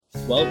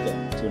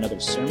Welcome to another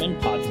sermon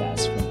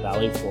podcast from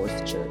Valley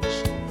Fourth Church.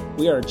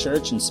 We are a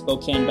church in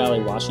Spokane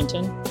Valley,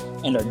 Washington,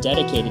 and are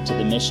dedicated to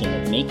the mission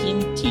of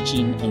making,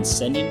 teaching, and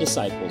sending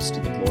disciples to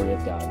the glory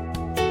of God.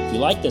 If you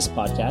like this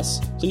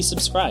podcast, please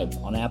subscribe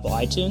on Apple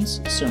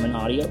iTunes, Sermon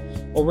Audio,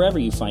 or wherever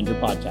you find your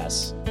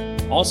podcasts.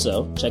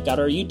 Also, check out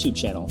our YouTube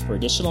channel for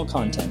additional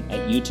content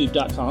at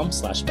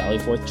youtube.com/Valley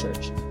Fourth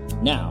Church.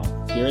 Now,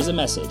 here is a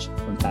message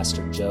from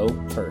Pastor Joe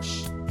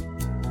Hirsch.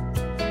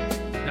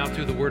 Now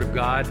through the Word of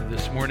God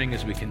this morning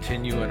as we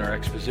continue in our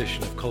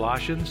exposition of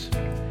Colossians,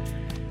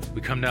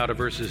 we come now to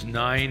verses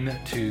 9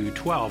 to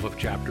 12 of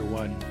chapter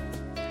 1.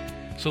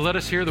 So let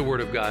us hear the Word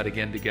of God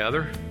again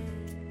together.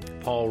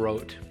 Paul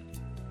wrote,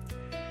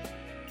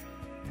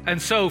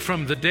 "And so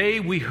from the day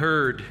we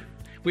heard,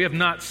 we have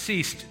not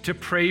ceased to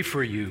pray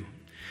for you,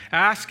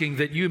 asking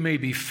that you may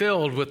be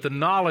filled with the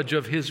knowledge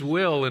of His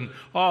will and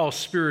all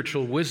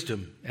spiritual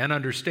wisdom and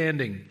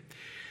understanding,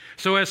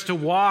 so as to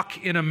walk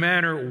in a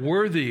manner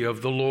worthy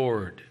of the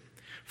Lord,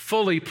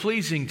 fully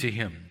pleasing to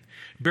Him,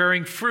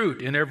 bearing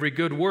fruit in every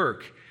good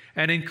work,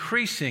 and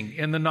increasing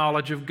in the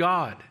knowledge of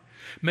God.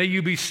 May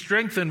you be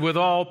strengthened with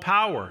all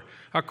power,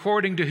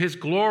 according to His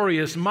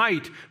glorious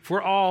might,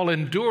 for all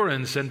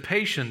endurance and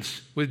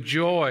patience with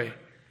joy,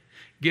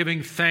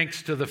 giving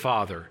thanks to the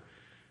Father,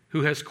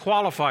 who has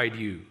qualified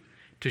you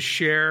to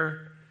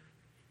share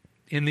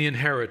in the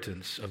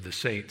inheritance of the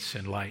saints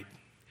in light."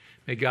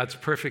 May God's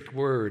perfect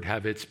word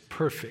have its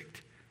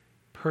perfect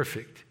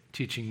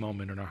teaching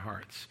moment in our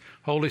hearts.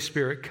 Holy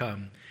Spirit,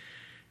 come.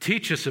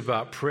 Teach us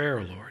about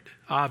prayer, Lord.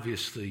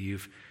 Obviously,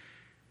 you've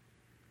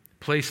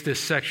placed this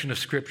section of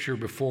Scripture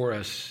before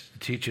us to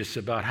teach us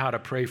about how to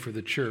pray for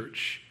the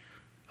church.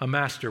 A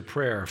master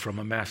prayer from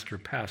a master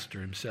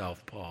pastor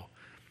himself, Paul.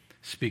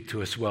 Speak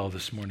to us well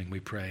this morning, we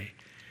pray.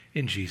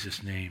 In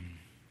Jesus' name,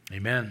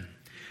 amen.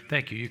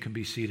 Thank you. You can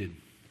be seated.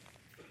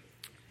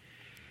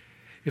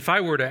 If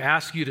I were to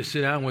ask you to sit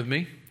down with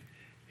me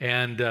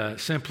and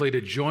simply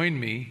to join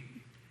me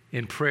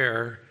in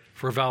prayer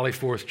for Valley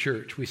Fourth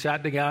Church. We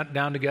sat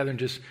down together and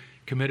just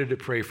committed to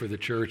pray for the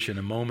church in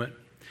a moment.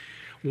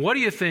 What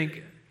do you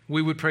think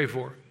we would pray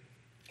for?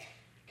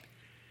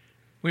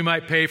 We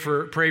might pray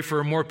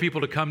for more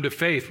people to come to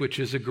faith, which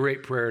is a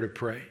great prayer to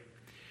pray.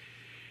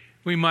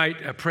 We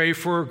might pray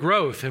for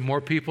growth and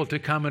more people to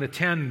come and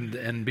attend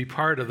and be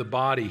part of the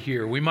body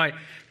here. We might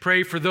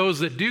pray for those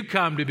that do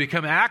come to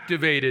become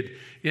activated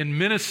in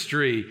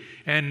ministry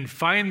and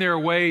find their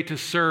way to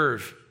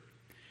serve.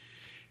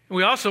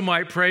 We also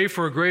might pray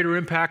for a greater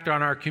impact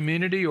on our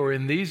community, or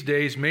in these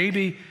days,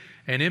 maybe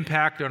an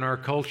impact on our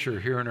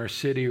culture here in our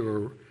city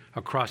or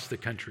across the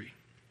country.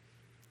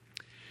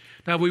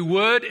 Now, we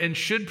would and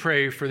should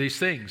pray for these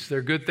things.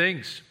 They're good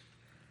things.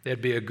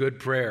 That'd be a good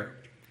prayer.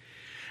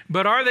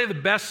 But are they the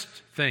best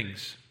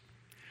things?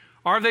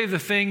 Are they the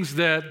things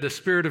that the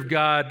Spirit of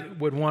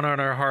God would want on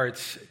our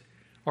hearts?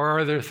 Or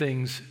are there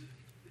things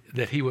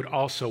that He would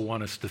also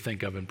want us to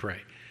think of and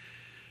pray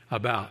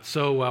about?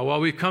 So while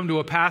we come to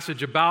a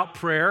passage about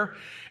prayer,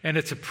 and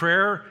it's a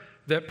prayer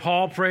that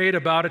Paul prayed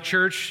about a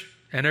church,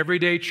 an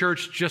everyday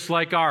church just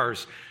like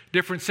ours,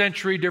 different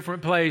century,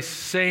 different place,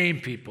 same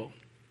people.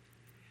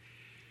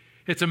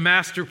 It's a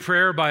master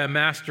prayer by a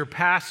master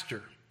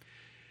pastor.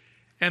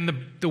 And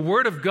the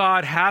Word of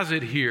God has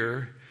it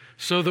here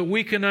so that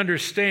we can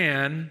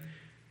understand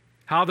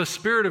how the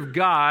Spirit of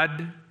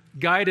God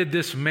guided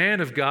this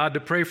man of God to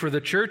pray for the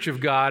church of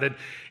God. And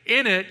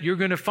in it, you're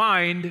going to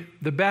find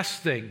the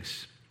best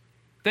things.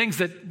 Things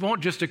that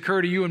won't just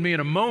occur to you and me in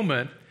a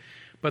moment,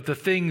 but the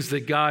things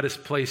that God has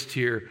placed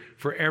here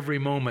for every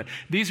moment.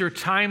 These are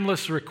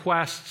timeless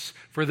requests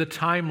for the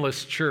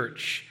timeless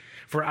church,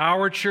 for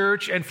our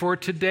church and for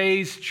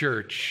today's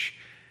church.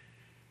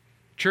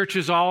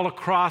 Churches all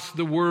across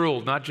the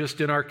world, not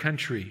just in our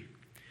country.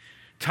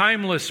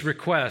 Timeless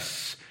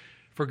requests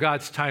for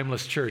God's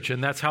timeless church,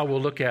 and that's how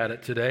we'll look at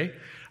it today.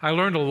 I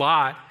learned a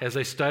lot as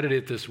I studied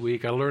it this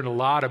week. I learned a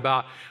lot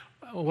about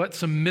what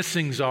some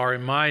missings are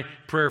in my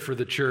prayer for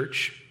the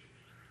church.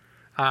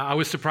 I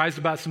was surprised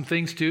about some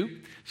things too.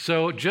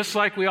 So just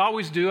like we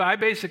always do, I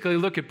basically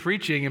look at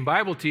preaching and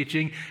Bible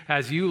teaching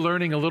as you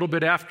learning a little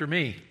bit after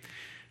me.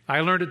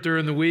 I learned it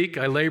during the week,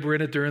 I labor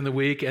in it during the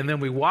week, and then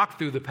we walk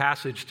through the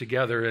passage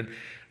together, and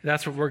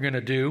that's what we're going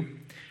to do.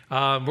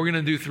 We're going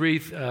to do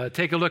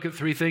take a look at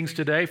three things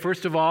today.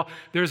 First of all,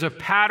 there's a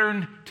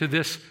pattern to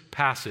this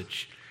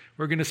passage.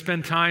 We're going to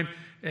spend time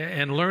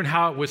and learn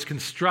how it was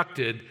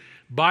constructed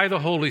by the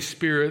Holy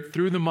Spirit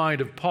through the mind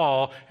of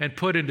Paul and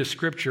put into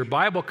Scripture.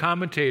 Bible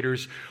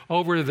commentators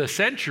over the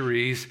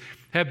centuries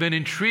have been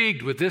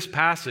intrigued with this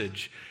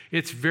passage.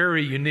 It's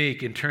very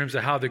unique in terms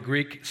of how the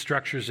Greek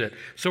structures it.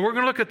 So we're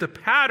going to look at the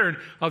pattern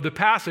of the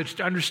passage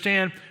to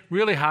understand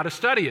really how to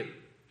study it.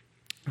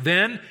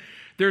 Then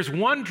there's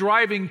one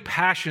driving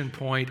passion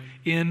point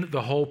in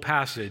the whole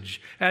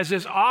passage, as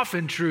is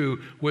often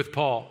true with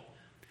Paul.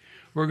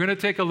 We're going to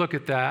take a look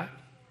at that.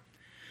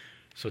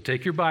 So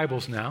take your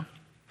Bibles now.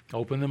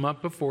 Open them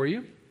up before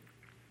you.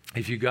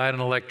 If you got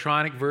an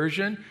electronic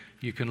version,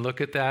 you can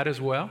look at that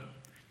as well.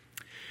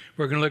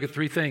 We're going to look at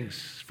three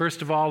things.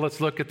 First of all,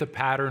 let's look at the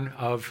pattern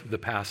of the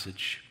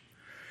passage.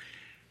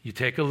 You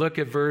take a look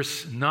at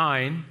verse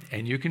 9,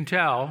 and you can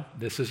tell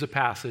this is a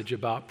passage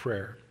about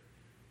prayer.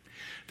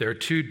 There are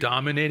two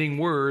dominating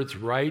words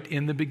right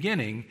in the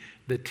beginning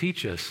that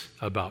teach us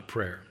about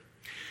prayer.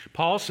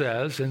 Paul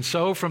says, and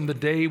so from the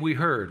day we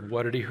heard,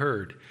 what had he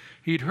heard?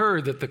 He'd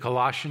heard that the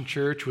Colossian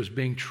church was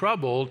being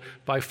troubled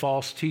by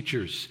false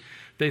teachers,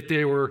 that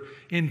they were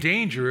in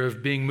danger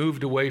of being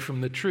moved away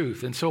from the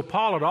truth. And so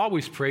Paul had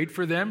always prayed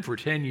for them for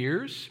 10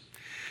 years,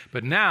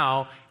 but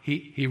now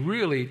he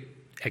really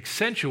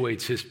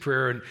accentuates his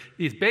prayer, and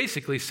he's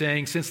basically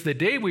saying, since the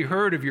day we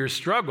heard of your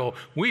struggle,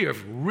 we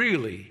have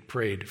really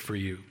prayed for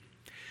you.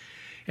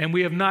 And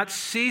we have not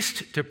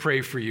ceased to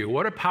pray for you.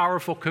 What a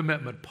powerful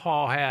commitment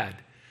Paul had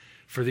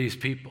for these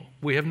people.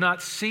 We have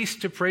not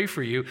ceased to pray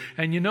for you.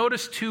 And you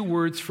notice two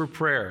words for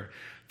prayer.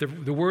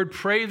 The word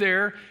pray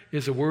there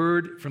is a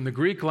word from the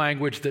Greek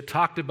language that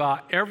talked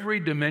about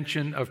every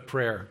dimension of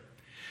prayer.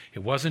 It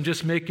wasn't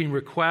just making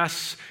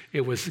requests.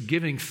 It was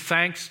giving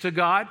thanks to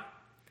God.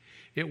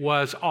 It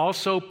was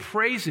also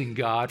praising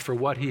God for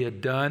what he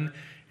had done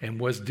and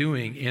was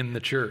doing in the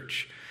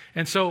church.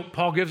 And so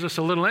Paul gives us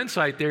a little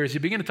insight there. As you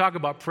begin to talk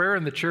about prayer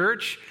in the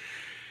church,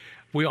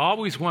 we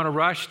always want to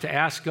rush to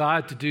ask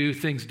God to do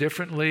things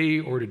differently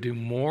or to do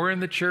more in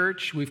the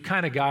church. We've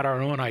kind of got our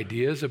own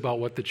ideas about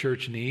what the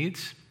church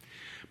needs.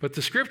 But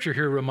the scripture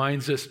here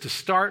reminds us to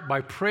start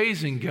by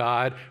praising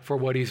God for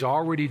what he's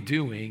already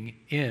doing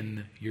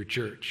in your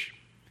church.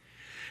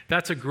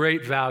 That's a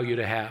great value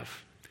to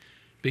have.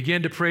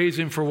 Begin to praise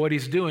him for what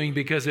he's doing,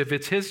 because if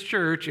it's his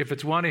church, if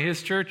it's one of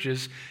his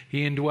churches,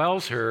 he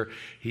indwells her,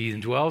 he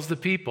indwells the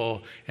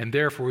people, and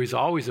therefore he's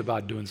always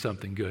about doing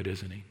something good,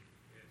 isn't he?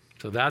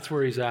 So that's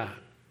where he's at.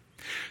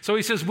 So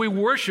he says, we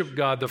worship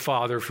God the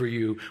Father for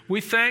you.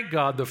 We thank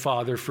God the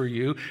Father for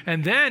you.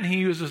 And then he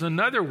uses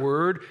another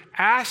word,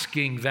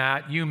 asking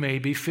that you may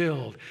be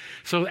filled.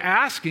 So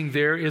asking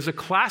there is a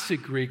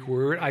classic Greek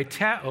word,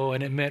 aiteo,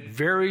 and it meant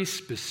very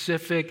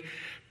specific,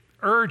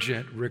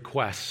 urgent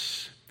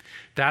requests.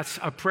 That's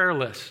a prayer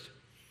list.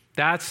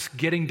 That's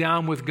getting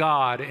down with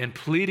God and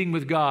pleading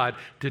with God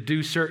to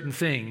do certain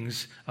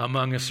things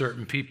among a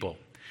certain people.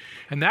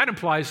 And that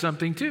implies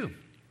something too.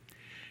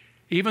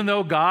 Even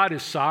though God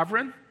is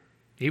sovereign,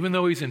 even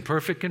though he's in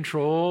perfect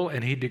control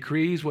and he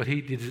decrees what he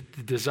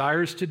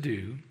desires to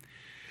do,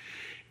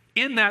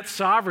 in that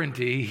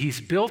sovereignty, he's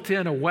built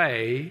in a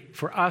way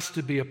for us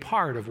to be a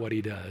part of what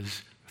he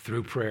does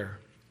through prayer.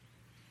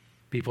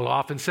 People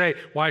often say,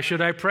 why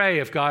should I pray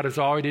if God has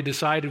already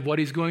decided what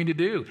he's going to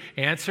do?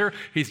 Answer,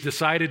 he's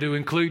decided to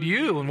include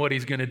you in what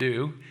he's going to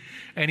do,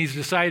 and he's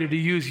decided to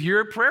use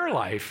your prayer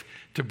life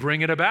to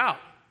bring it about.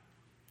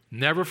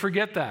 Never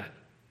forget that.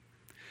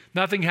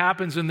 Nothing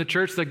happens in the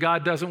church that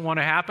God doesn't want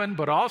to happen,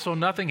 but also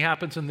nothing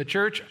happens in the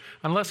church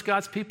unless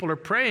God's people are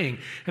praying.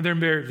 And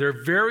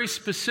they're very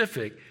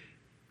specific.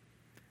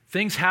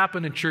 Things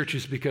happen in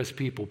churches because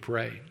people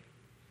pray.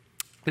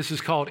 This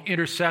is called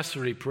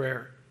intercessory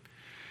prayer.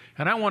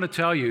 And I want to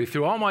tell you,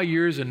 through all my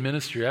years in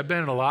ministry, I've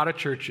been in a lot of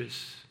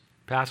churches,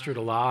 pastored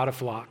a lot of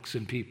flocks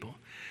and people.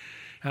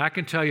 And I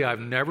can tell you,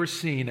 I've never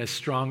seen as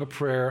strong a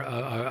prayer,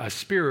 a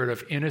spirit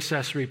of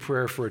intercessory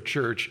prayer for a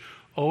church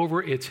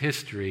over its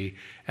history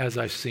as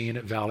I've seen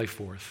at Valley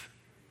Forth.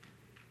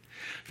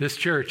 This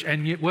church,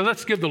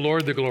 let's give the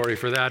Lord the glory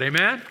for that,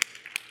 amen?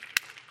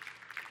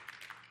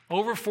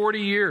 Over 40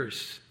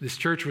 years, this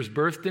church was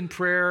birthed in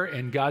prayer,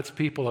 and God's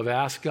people have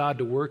asked God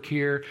to work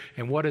here.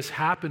 And what has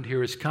happened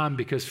here has come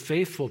because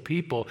faithful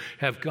people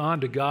have gone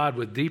to God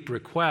with deep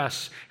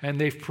requests, and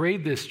they've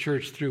prayed this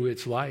church through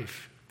its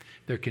life.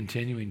 They're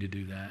continuing to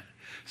do that.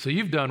 So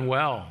you've done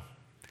well.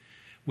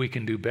 We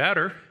can do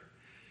better.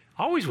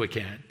 Always we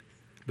can.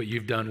 But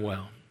you've done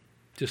well.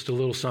 Just a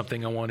little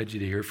something I wanted you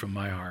to hear from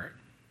my heart.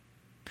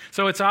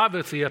 So it's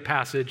obviously a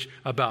passage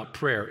about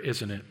prayer,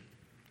 isn't it?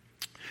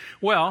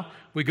 Well,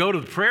 we go to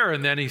the prayer,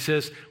 and then he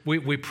says,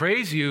 we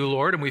praise you,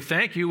 Lord, and we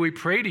thank you, we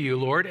pray to you,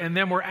 Lord, and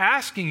then we're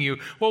asking you,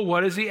 well,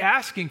 what is he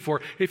asking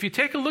for? If you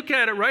take a look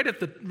at it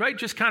right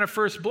just kind of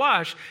first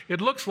blush,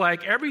 it looks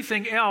like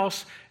everything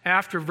else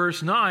after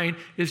verse 9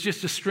 is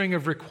just a string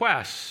of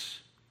requests.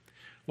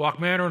 Walk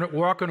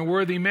in a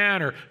worthy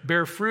manner,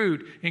 bear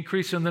fruit,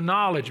 increase in the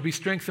knowledge, be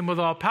strengthened with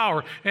all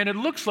power. And it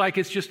looks like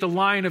it's just a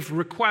line of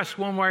requests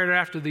one way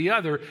after the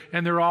other,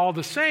 and they're all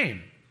the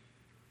same.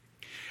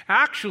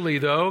 Actually,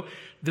 though,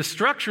 the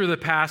structure of the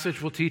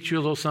passage will teach you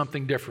a little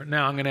something different.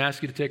 Now, I'm going to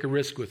ask you to take a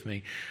risk with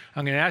me.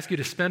 I'm going to ask you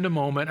to spend a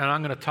moment, and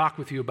I'm going to talk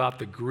with you about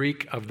the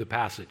Greek of the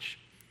passage.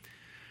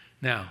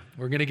 Now,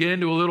 we're going to get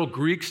into a little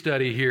Greek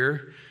study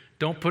here.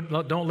 Don't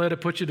let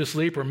it put you to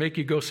sleep or make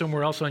you go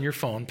somewhere else on your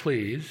phone,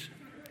 please.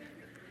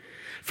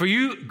 For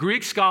you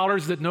Greek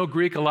scholars that know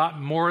Greek a lot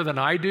more than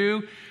I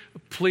do,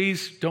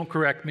 please don't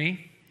correct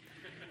me.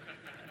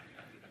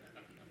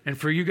 And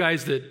for you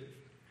guys that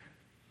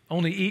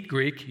only eat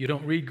Greek, you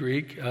don't read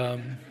Greek,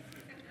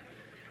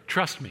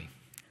 trust me.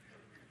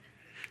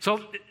 So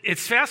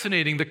it's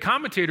fascinating. The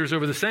commentators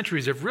over the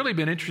centuries have really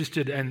been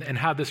interested in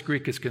how this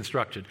Greek is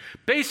constructed.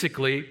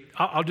 Basically,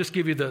 I'll just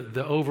give you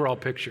the overall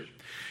picture.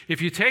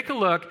 If you take a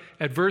look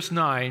at verse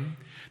 9,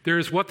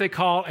 there's what they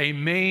call a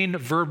main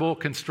verbal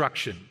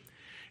construction.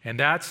 And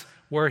that's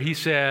where he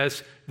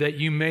says that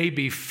you may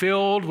be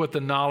filled with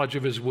the knowledge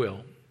of his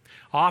will.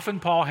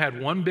 Often Paul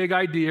had one big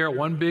idea,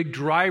 one big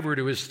driver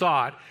to his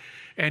thought,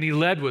 and he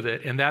led with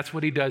it, and that's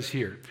what he does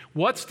here.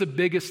 What's the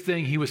biggest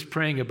thing he was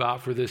praying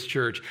about for this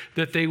church?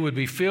 That they would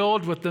be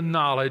filled with the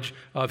knowledge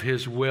of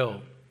his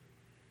will.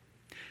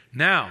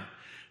 Now,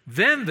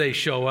 then they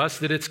show us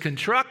that it's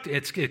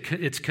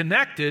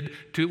connected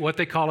to what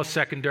they call a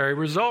secondary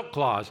result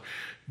clause.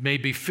 May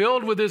be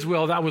filled with his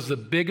will. That was the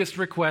biggest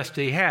request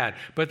he had.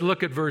 But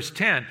look at verse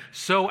 10.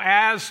 So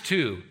as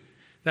to.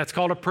 That's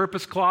called a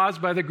purpose clause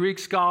by the Greek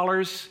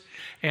scholars,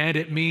 and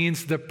it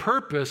means the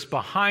purpose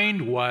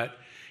behind what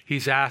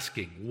he's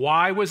asking.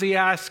 Why was he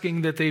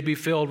asking that they be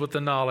filled with the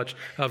knowledge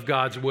of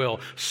God's will?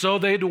 So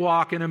they'd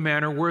walk in a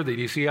manner worthy.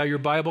 Do you see how your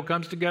Bible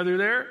comes together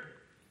there?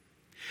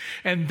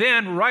 And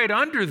then right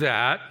under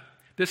that,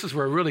 this is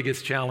where it really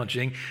gets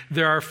challenging,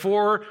 there are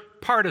 4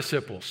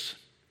 participles.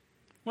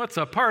 What's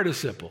a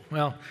participle?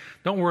 Well,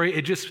 don't worry,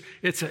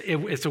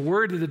 it's a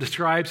word that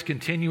describes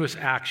continuous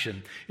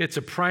action. It's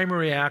a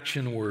primary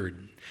action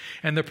word.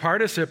 And the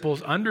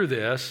participles under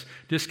this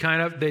just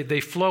kind of, they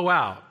flow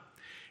out.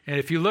 And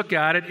if you look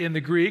at it in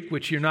the Greek,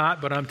 which you're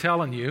not, but I'm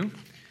telling you,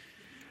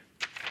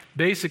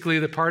 basically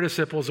the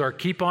participles are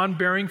keep on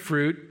bearing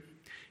fruit,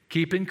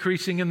 keep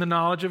increasing in the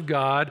knowledge of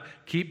God,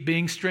 keep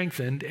being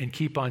strengthened, and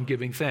keep on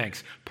giving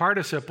thanks.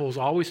 Participles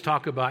always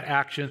talk about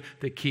action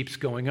that keeps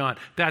going on.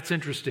 That's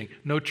interesting.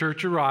 No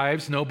church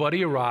arrives,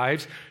 nobody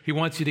arrives. He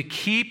wants you to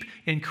keep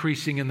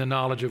increasing in the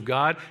knowledge of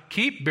God,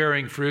 keep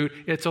bearing fruit.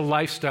 It's a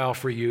lifestyle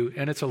for you,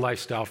 and it's a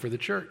lifestyle for the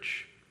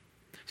church.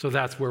 So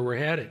that's where we're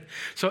headed.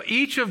 So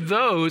each of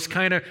those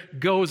kind of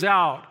goes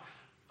out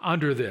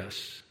under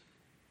this.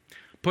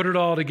 Put it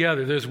all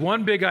together. There's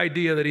one big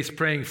idea that he's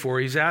praying for.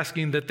 He's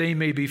asking that they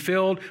may be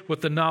filled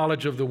with the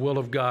knowledge of the will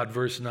of God,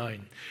 verse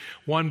 9.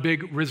 One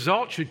big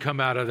result should come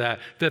out of that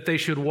they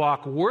should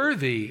walk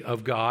worthy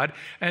of God.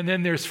 And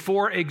then there's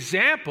 4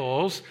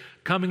 examples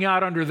coming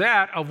out under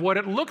that of what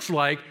it looks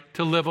like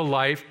to live a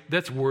life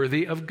that's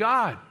worthy of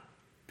God.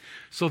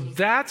 So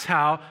that's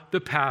how the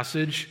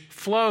passage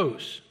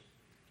flows.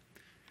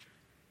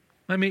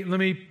 Let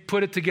me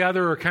put it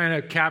together or kind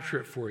of capture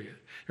it for you.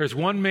 There's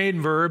one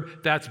main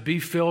verb, that's be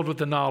filled with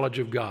the knowledge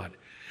of God.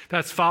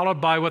 That's followed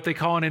by what they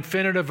call an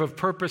infinitive of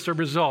purpose or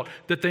result,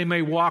 that they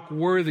may walk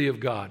worthy of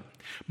God.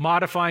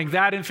 Modifying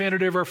that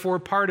infinitive are 4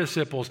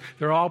 participles.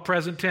 They're all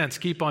present tense.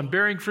 Keep on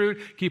bearing fruit,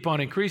 keep on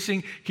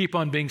increasing, keep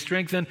on being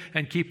strengthened,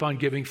 and keep on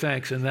giving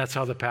thanks. And that's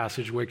how the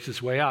passage works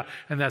its way out.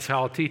 And that's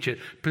how I'll teach it.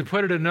 To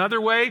put it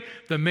another way,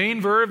 the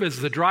main verb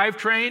is the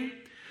drivetrain.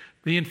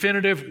 The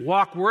infinitive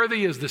walk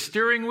worthy is the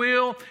steering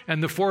wheel,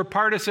 and the 4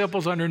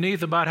 participles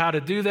underneath about how to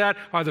do that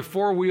are the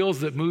 4 wheels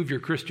that move your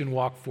Christian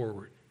walk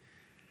forward.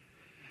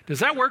 Does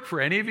that work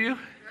for any of you?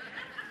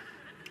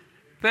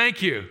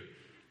 Thank you.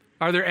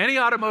 Are there any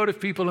automotive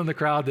people in the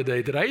crowd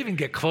today? Did I even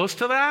get close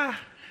to that?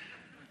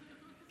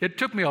 It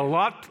took me a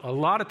lot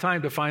of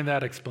time to find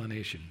that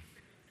explanation.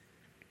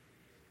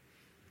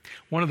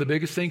 One of the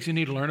biggest things you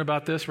need to learn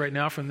about this right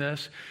now from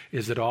this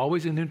is that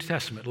always in the New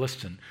Testament,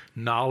 listen,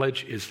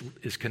 knowledge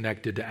is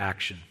connected to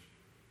action.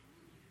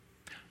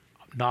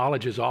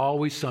 Knowledge is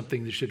always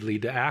something that should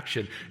lead to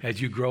action. As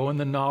you grow in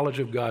the knowledge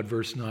of God,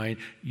 verse 9,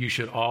 you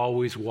should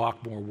always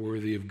walk more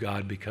worthy of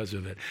God because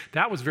of it.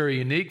 That was very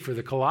unique for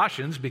the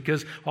Colossians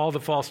because all the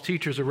false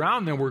teachers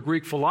around them were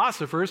Greek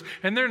philosophers,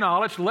 and their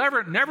knowledge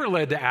never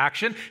led to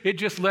action. It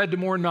just led to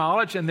more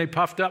knowledge, and they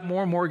puffed up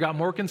more and more, got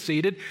more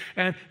conceited,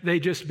 and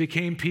they just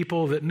became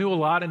people that knew a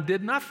lot and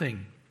did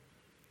nothing.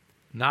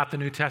 Not the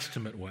New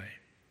Testament way.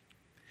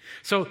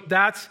 So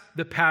that's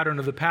the pattern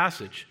of the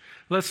passage.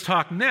 Let's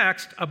talk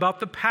next about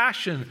the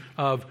passion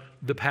of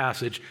the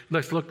passage.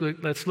 Let's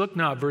look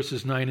now at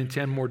verses 9 and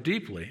 10 more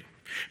deeply.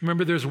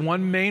 Remember, there's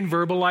one main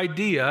verbal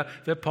idea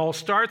that Paul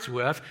starts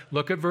with.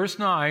 Look at verse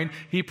 9.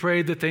 He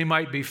prayed that they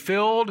might be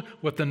filled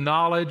with the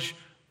knowledge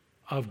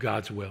of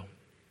God's will.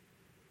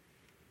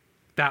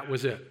 That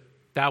was it.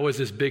 That was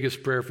his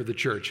biggest prayer for the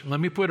church. Let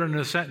me put it in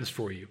a sentence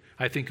for you.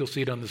 I think you'll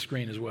see it on the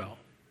screen as well.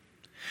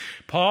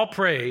 Paul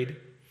prayed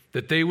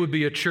that they would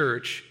be a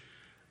church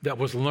that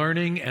was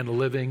learning and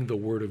living the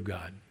Word of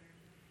God.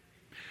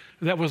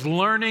 That was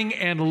learning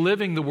and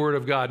living the Word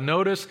of God.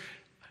 Notice,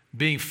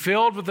 being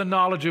filled with the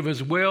knowledge of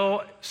His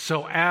will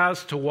so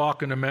as to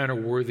walk in a manner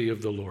worthy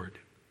of the Lord.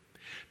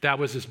 That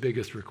was his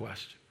biggest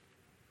request.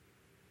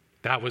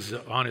 That was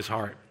on his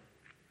heart.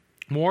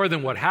 More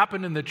than what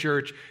happened in the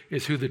church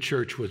is who the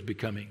church was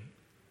becoming.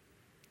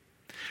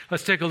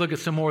 Let's take a look at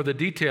some more of the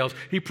details.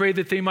 He prayed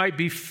that they might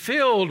be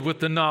filled with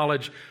the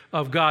knowledge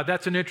of God.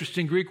 That's an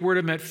interesting Greek word.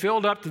 It meant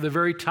filled up to the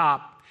very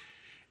top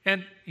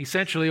and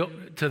essentially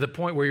to the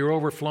point where you're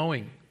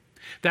overflowing.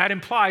 That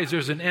implies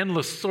there's an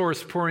endless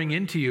source pouring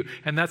into you,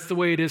 and that's the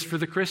way it is for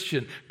the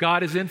Christian.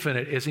 God is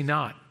infinite, is He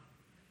not?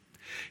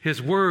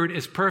 His word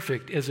is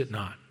perfect, is it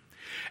not?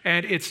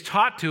 And it's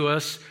taught to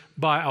us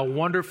by a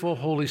wonderful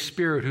Holy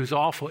Spirit who's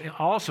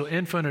also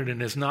infinite in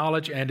his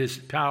knowledge and his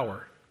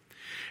power.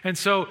 And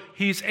so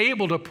he's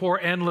able to pour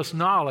endless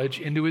knowledge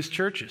into his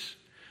churches.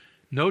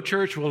 No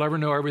church will ever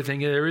know everything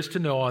there is to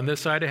know on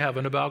this side of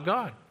heaven about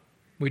God.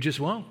 We just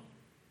won't.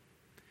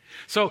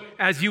 So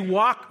as you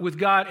walk with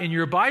God in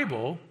your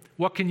Bible,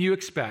 what can you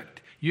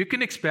expect? You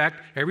can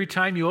expect every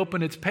time you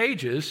open its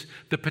pages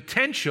the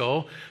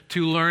potential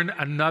to learn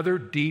another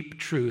deep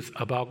truth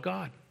about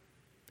God,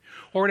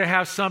 or to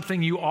have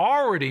something you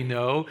already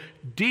know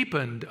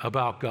deepened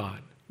about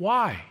God.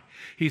 Why?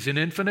 He's an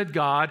infinite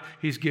God.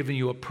 He's given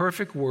you a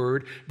perfect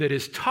word that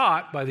is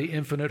taught by the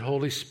infinite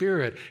Holy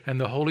Spirit, and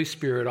the Holy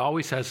Spirit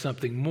always has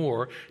something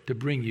more to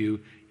bring you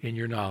in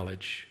your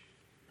knowledge.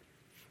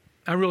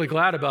 I'm really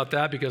glad about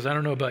that, because I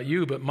don't know about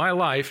you, but my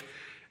life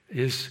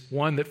is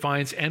one that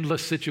finds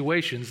endless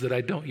situations that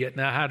I don't yet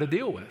know how to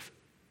deal with.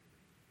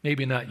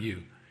 Maybe not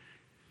you.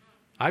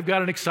 I've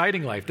got an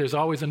exciting life. There's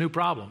always a new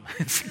problem.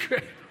 It's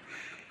great.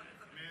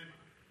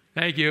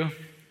 Thank you.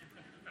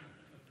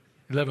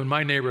 You live in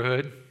my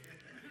neighborhood.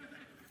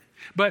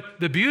 But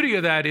the beauty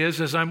of that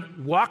is, as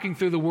I'm walking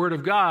through the Word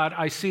of God,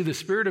 I see the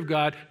Spirit of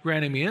God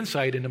granting me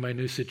insight into my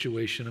new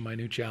situation and my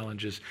new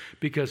challenges,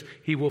 because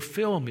He will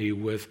fill me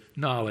with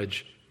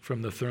knowledge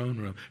from the throne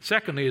room.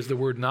 Secondly is the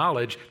word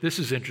knowledge. This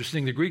is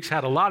interesting. The Greeks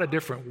had a lot of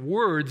different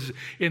words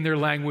in their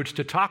language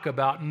to talk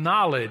about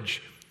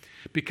knowledge,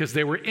 because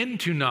they were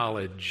into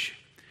knowledge.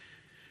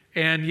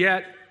 And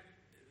yet,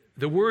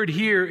 the word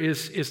here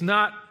is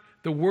not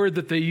the word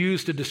that they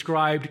used to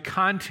describe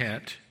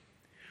content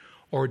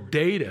or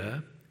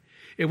data.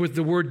 It was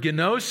the word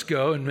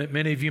gnosko, and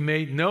many of you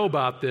may know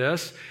about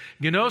this.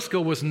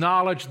 Gnosko was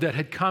knowledge that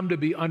had come to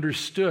be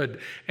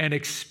understood and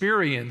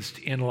experienced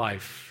in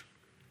life.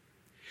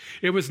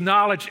 It was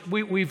knowledge.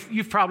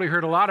 You've probably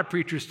heard a lot of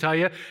preachers tell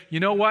you, you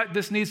know what?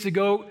 This needs to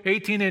go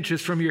 18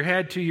 inches from your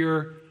head to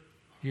your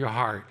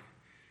heart.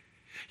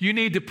 You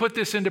need to put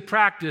this into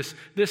practice.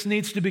 This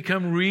needs to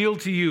become real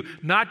to you,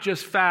 not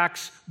just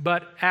facts,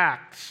 but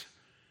acts.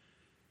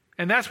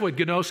 And that's what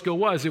gnosko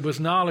was. It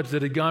was knowledge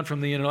that had gone from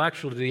the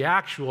intellectual to the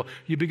actual.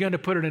 You began to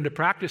put it into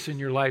practice in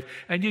your life,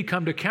 and you'd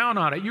come to count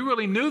on it. You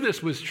really knew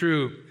this was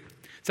true.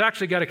 It's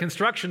actually got a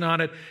construction on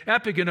it,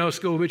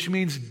 epignosko, which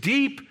means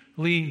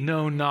deeply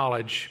known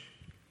knowledge.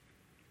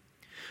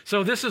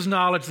 So this is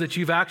knowledge that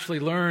you've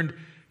actually learned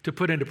to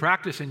put into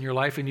practice in your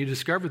life, and you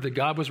discovered that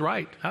God was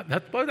right.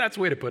 That's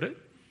the way to put it.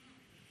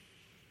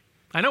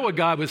 I know what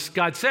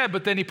God said,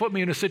 but then He put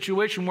me in a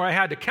situation where I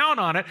had to count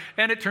on it,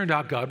 and it turned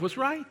out God was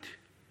right.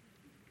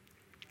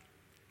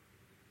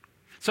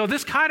 So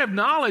this kind of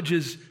knowledge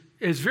is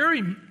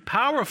very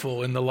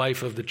powerful in the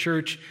life of the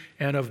church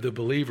and of the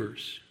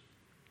believers.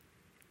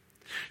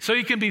 So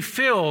you can be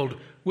filled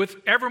with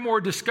ever more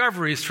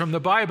discoveries from the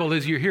Bible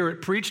as you hear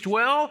it preached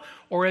well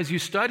or as you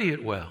study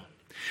it well.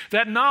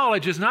 That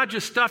knowledge is not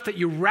just stuff that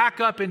you rack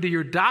up into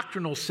your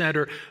doctrinal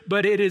center,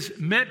 but it is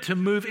meant to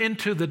move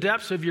into the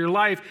depths of your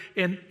life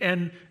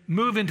and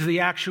move into the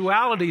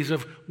actualities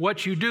of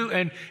what you do.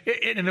 And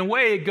in a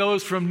way, it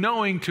goes from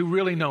knowing to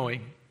really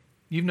knowing.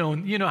 You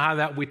know how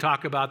that we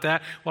talk about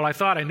that. Well, I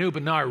thought I knew,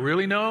 but now I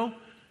really know.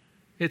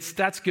 That's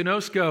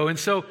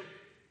gnosko.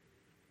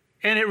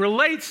 And it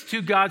relates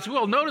to God's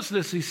will. Notice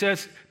this, he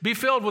says, be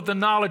filled with the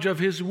knowledge of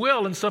His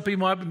will. And some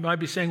people might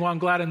be saying, well, I'm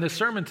glad in this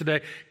sermon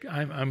today,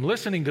 I'm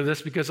listening to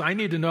this because I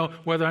need to know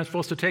whether I'm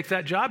supposed to take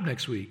that job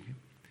next week.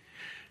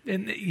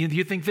 And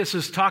you think this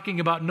is talking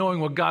about knowing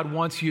what God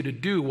wants you to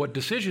do, what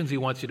decisions He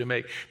wants you to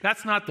make.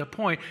 That's not the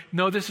point.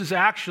 No, this is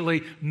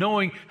actually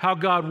knowing how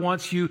God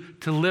wants you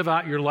to live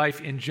out your life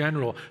in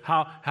general,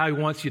 how He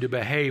wants you to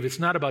behave. It's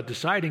not about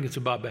deciding, it's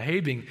about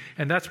behaving.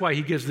 And that's why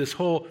He gives this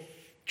whole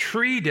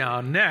tree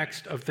down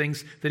next of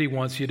things that He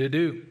wants you to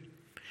do.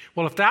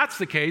 Well, if that's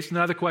the case,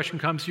 another question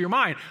comes to your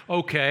mind.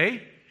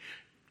 Okay,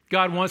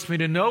 God wants me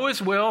to know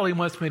His will. He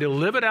wants me to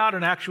live it out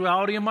in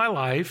actuality in my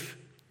life.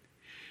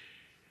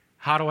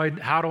 How do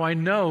I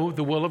know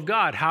the will of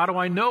God? How do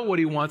I know what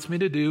He wants me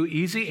to do?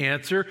 Easy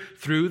answer,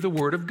 through the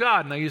Word of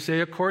God. Now you say,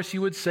 of course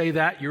you would say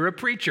that. You're a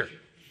preacher.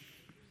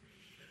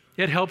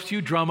 It helps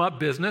you drum up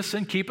business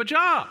and keep a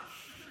job.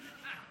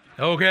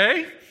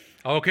 Okay,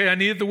 I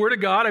need the Word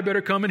of God. I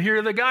better come and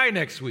hear the guy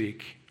next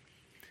week.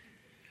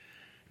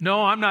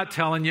 No, I'm not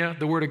telling you.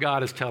 The Word of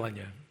God is telling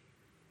you.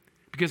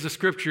 Because the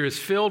Scripture is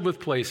filled with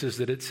places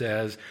that it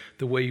says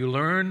the way you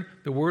learn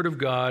the Word of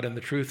God and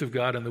the truth of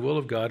God and the will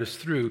of God is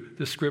through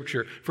the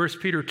Scripture. 1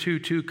 Peter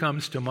 2:2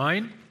 comes to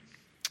mind.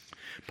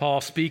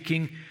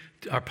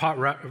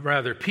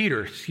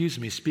 Peter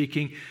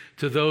speaking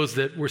to those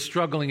that were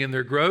struggling in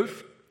their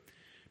growth,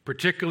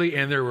 particularly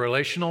in their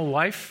relational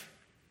life.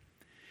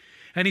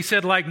 And he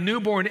said, like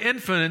newborn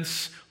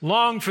infants,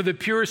 long for the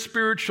pure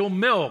spiritual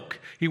milk.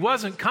 He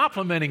wasn't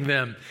complimenting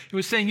them. He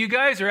was saying, you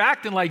guys are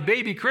acting like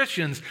baby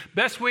Christians.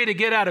 Best way to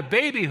get out of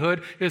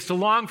babyhood is to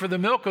long for the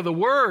milk of the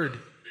Word.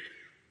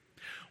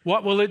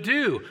 What will it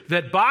do?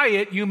 That by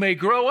it you may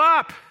grow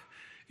up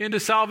into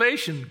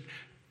salvation.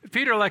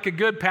 Peter, like a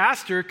good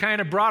pastor, kind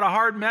of brought a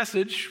hard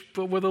message,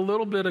 but with a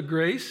little bit of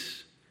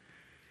grace.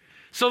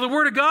 So the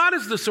Word of God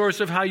is the source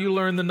of how you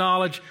learn the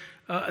knowledge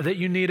that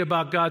you need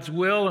about God's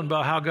will and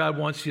about how God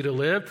wants you to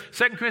live.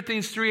 2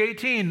 Corinthians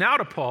 3:18, now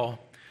to Paul,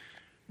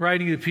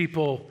 writing to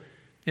people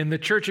in the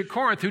church at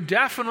Corinth who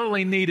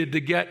definitely needed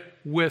to get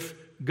with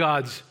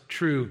God's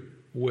true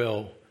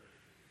will.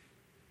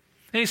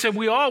 And he said,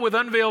 we all with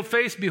unveiled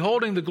face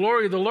beholding the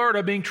glory of the Lord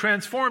are being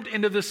transformed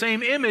into the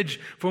same image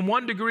from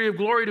one degree of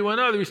glory to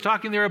another. He's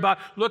talking there about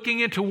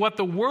looking into what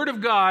the Word of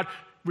God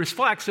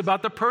reflects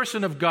about the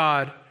person of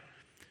God.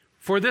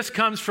 For this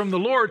comes from the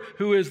Lord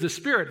who is the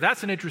Spirit.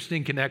 That's an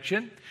interesting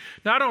connection.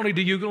 Not only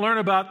do you learn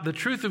about the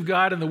truth of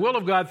God and the will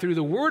of God through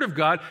the Word of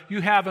God,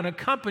 you have an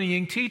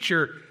accompanying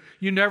teacher.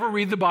 You never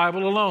read the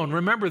Bible alone.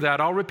 Remember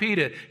that. I'll repeat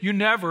it. You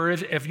never,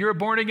 if you're a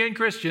born-again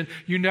Christian,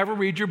 you never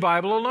read your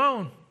Bible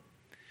alone.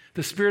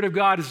 The Spirit of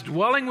God is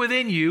dwelling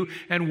within you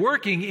and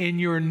working in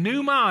your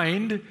new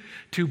mind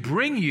to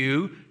bring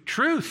you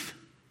truth,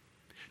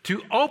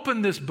 to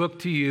open this book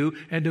to you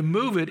and to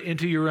move it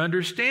into your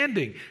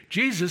understanding.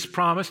 Jesus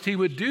promised he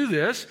would do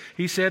this.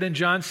 He said in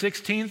John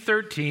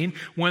 16:13,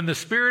 when the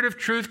Spirit of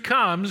truth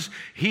comes,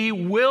 he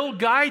will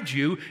guide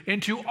you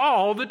into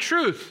all the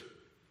truth.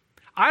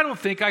 I don't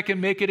think I can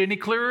make it any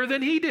clearer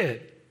than he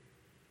did.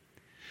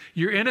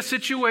 You're in a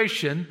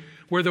situation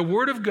where the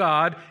Word of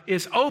God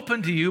is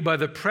open to you by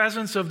the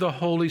presence of the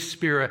Holy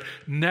Spirit.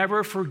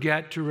 Never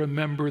forget to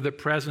remember the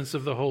presence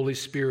of the Holy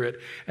Spirit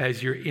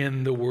as you're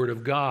in the Word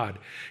of God.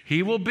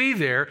 He will be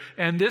there,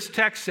 and this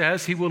text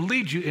says he will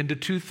lead you into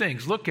two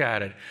things. Look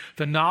at it.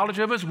 The knowledge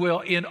of his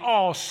will in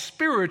all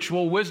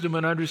spiritual wisdom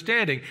and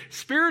understanding.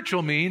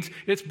 Spiritual means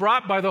it's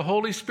brought by the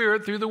Holy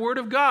Spirit through the Word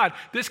of God.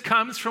 This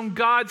comes from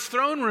God's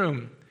throne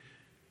room.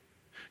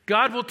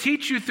 God will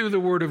teach you through the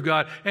Word of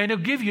God, and he'll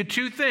give you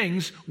two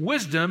things,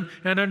 wisdom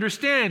and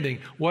understanding.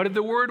 What did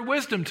the word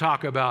wisdom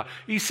talk about?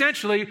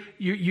 Essentially,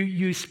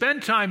 you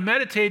spend time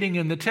meditating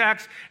in the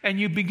text, and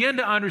you begin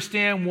to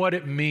understand what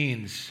it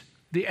means,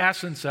 the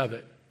essence of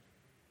it.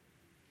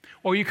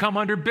 Or you come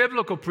under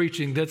biblical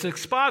preaching that's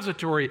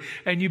expository,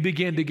 and you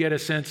begin to get a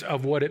sense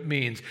of what it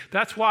means.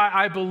 That's why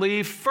I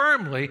believe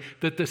firmly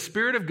that the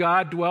Spirit of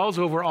God dwells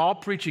over all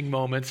preaching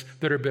moments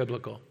that are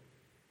biblical.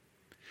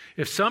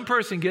 If some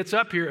person gets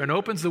up here and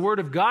opens the Word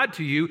of God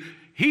to you,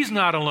 he's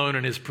not alone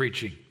in his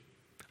preaching.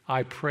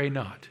 I pray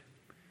not.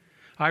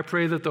 I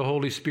pray that the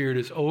Holy Spirit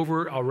is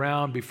over,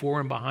 around, before,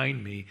 and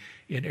behind me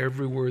in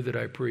every word that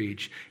I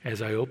preach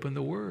as I open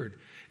the Word.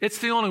 It's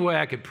the only way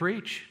I could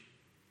preach.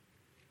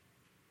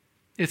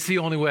 It's the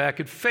only way I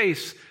could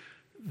face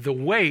the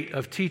weight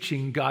of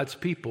teaching God's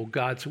people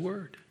God's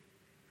Word.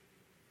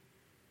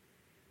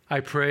 I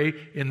pray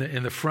in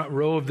the front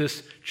row of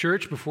this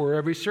church before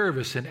every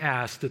service and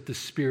ask that the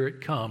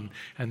Spirit come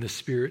and the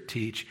Spirit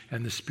teach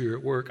and the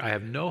Spirit work. I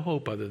have no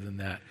hope other than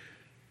that.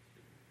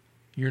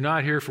 You're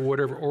not here for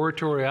whatever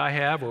oratory I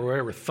have or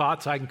whatever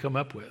thoughts I can come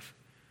up with.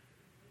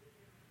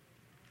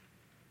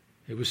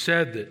 It was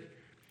said that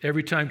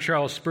every time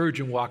Charles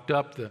Spurgeon walked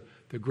up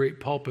the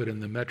great pulpit in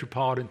the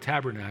Metropolitan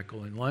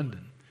Tabernacle in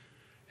London,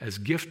 as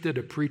gifted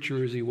a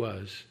preacher as he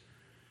was,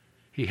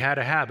 he had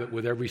a habit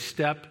with every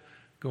step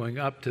going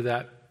up to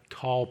that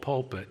tall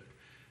pulpit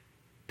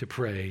to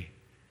pray,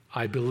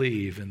 I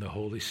believe in the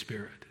Holy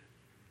Spirit.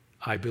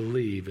 I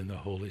believe in the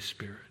Holy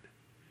Spirit.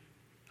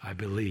 I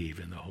believe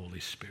in the Holy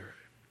Spirit.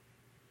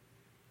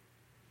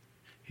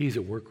 He's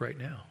at work right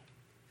now.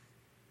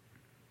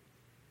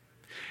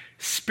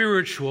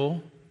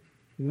 Spiritual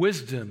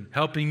wisdom,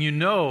 helping you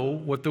know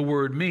what the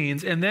word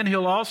means, and then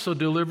he'll also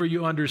deliver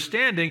you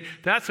understanding.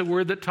 That's a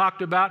word that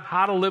talked about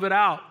how to live it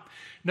out.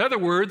 In other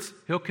words,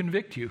 he'll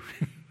convict you.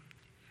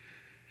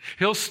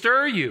 He'll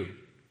stir you.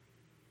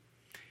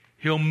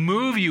 He'll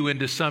move you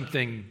into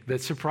something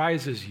that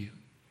surprises you.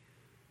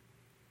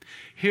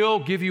 He'll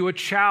give you a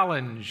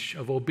challenge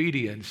of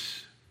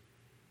obedience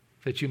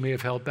that you may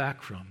have held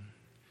back from.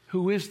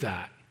 Who is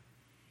that?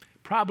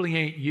 Probably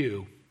ain't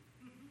you.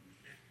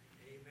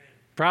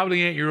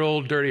 Probably ain't your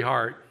old dirty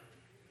heart.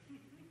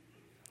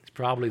 It's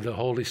probably the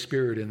Holy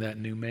Spirit in that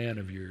new man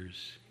of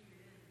yours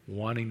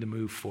wanting to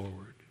move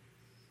forward.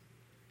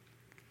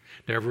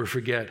 Never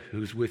forget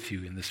who's with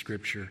you in the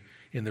Scripture,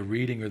 in the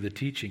reading or the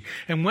teaching.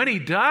 And when he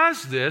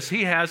does this,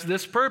 he has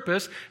this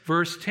purpose.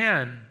 Verse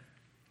 10,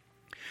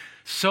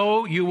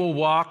 so you will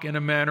walk in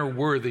a manner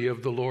worthy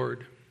of the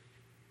Lord.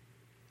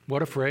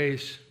 What a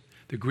phrase.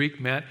 The Greek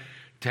meant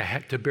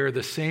to bear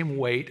the same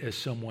weight as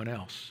someone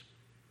else.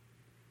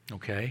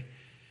 Okay?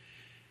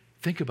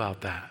 Think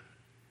about that.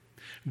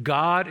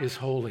 God is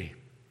holy.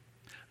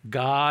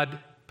 God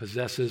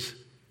possesses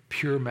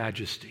pure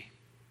majesty.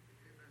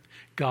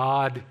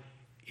 God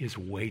is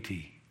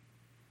weighty.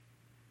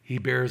 He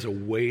bears a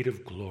weight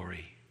of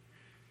glory.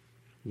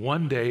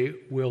 One day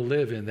we'll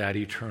live in that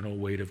eternal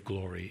weight of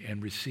glory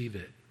and receive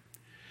it.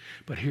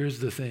 But here's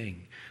the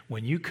thing.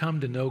 When you come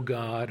to know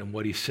God and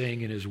what he's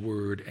saying in his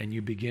word and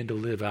you begin to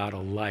live out a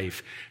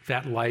life,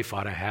 that life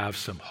ought to have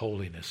some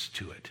holiness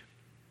to it.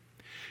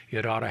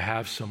 It ought to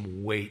have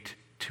some weight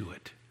to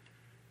it.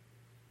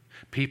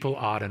 People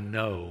ought to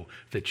know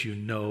that you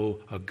know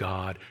a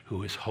God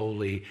who is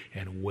holy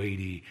and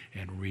weighty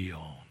and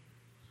real.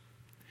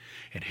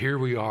 And here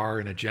we are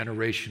in a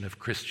generation of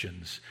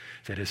Christians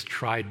that has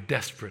tried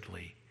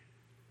desperately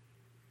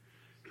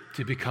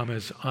to become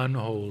as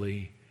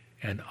unholy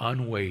and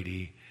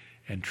unweighty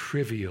and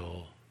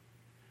trivial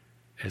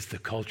as the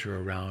culture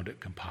around it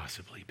can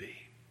possibly be.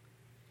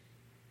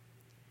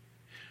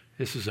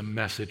 This is a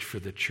message for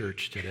the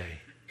church today.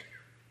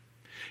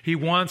 He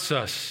wants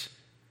us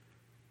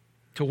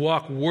to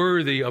walk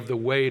worthy of the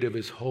weight of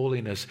his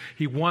holiness.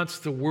 He wants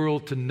the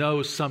world to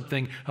know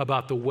something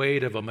about the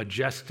weight of a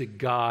majestic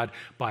God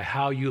by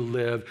how you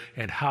live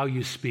and how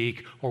you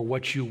speak, or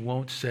what you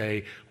won't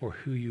say, or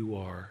who you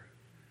are.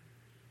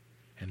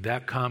 And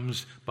that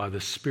comes by the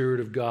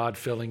Spirit of God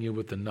filling you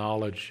with the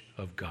knowledge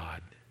of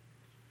God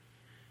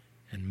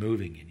and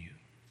moving in you.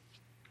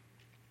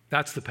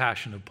 That's the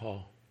passion of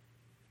Paul.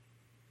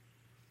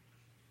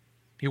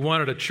 He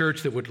wanted a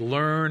church that would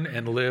learn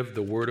and live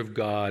the Word of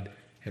God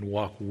and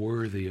walk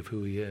worthy of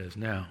who he is.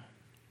 Now,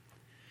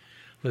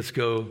 let's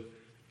go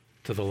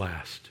to the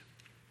last.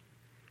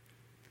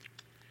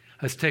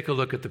 Let's take a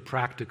look at the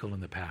practical in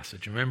the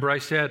passage. Remember, I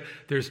said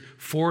there's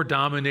 4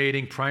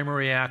 dominating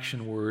primary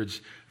action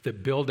words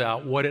that build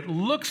out what it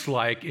looks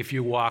like if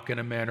you walk in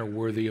a manner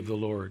worthy of the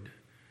Lord.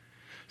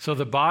 So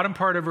the bottom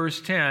part of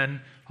verse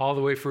 10, all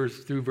the way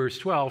through verse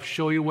 12,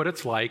 show you what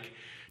it's like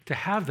to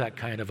have that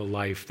kind of a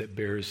life that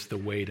bears the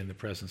weight in the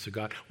presence of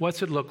God.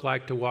 What's it look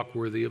like to walk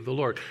worthy of the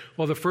Lord?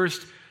 Well, the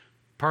first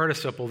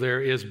participle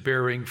there is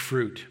bearing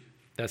fruit.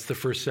 That's the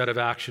first set of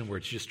action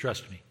words. Just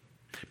trust me.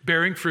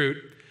 Bearing fruit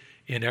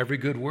in every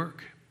good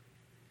work.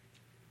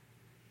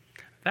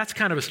 That's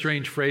kind of a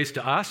strange phrase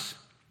to us,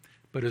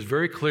 but it's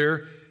very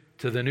clear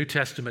to the New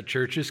Testament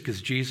churches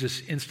because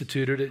Jesus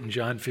instituted it in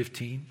John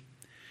 15.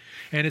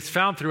 And it's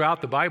found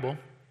throughout the Bible.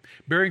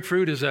 Bearing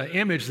fruit is an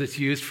image that's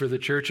used for the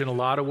church in a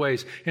lot of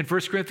ways. In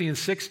 1 Corinthians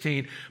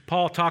 16,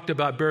 Paul talked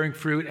about bearing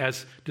fruit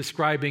as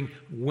describing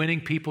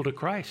winning people to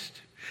Christ.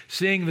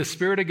 Seeing the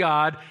Spirit of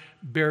God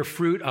bear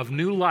fruit of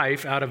new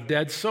life out of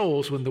dead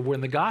souls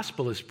when the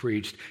gospel is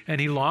preached. And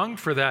he longed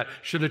for that.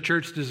 Should a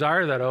church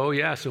desire that? Oh,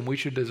 yes, and we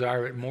should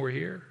desire it more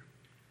here.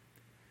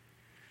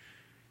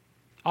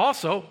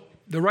 Also,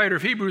 the writer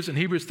of Hebrews in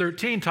Hebrews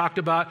 13 talked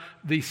about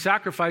the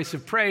sacrifice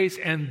of praise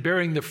and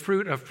bearing the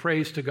fruit of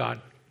praise to God.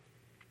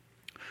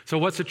 So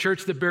what's a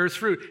church that bears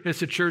fruit?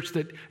 It's a church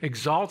that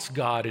exalts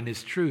God in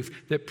his truth,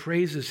 that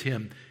praises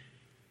him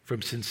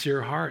from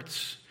sincere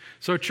hearts.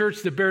 So a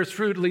church that bears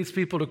fruit leads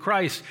people to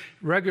Christ,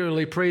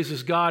 regularly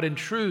praises God in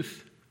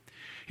truth.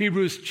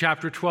 Hebrews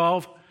chapter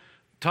 12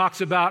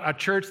 talks about a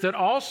church that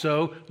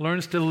also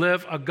learns to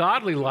live a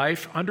godly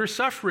life under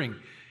suffering.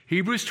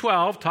 Hebrews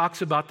 12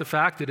 talks about the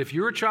fact that if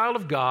you're a child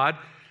of God,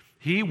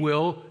 he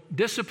will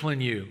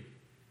discipline you.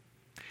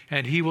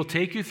 And he will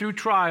take you through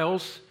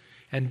trials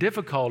and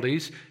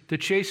difficulties to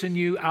chasten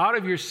you out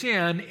of your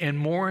sin and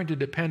more into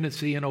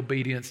dependency and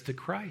obedience to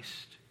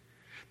Christ.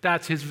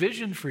 That's his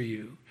vision for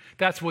you.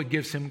 That's what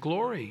gives him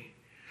glory.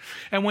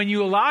 And when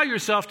you allow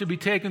yourself to be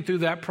taken through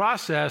that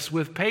process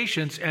with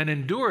patience and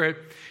endure it,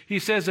 he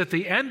says at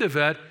the end of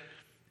it,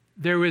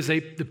 there is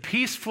the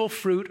peaceful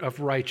fruit of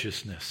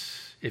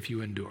righteousness if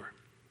you endure.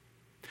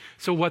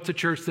 So what's a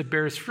church that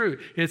bears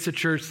fruit? It's a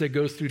church that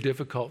goes through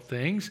difficult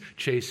things,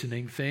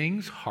 chastening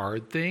things,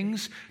 hard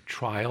things,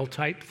 trial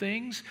type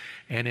things,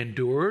 and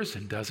endures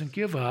and doesn't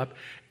give up,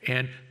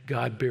 and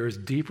God bears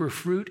deeper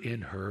fruit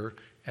in her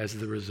as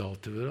the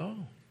result of it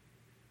all.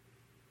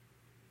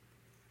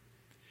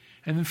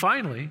 And then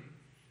finally,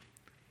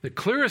 the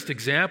clearest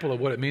example of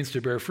what it means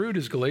to bear fruit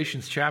is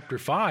Galatians chapter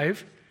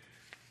 5,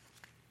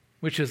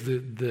 which is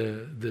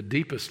the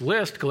deepest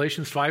list,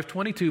 Galatians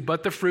 5:22,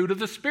 but the fruit of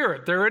the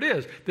Spirit. There it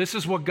is. This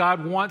is what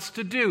God wants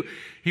to do.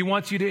 He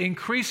wants you to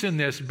increase in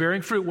this,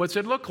 bearing fruit. What's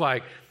it look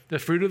like? The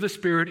fruit of the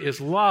Spirit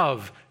is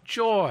love,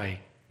 joy,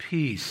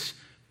 peace,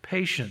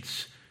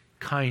 patience,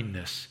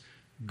 kindness,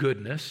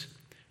 goodness,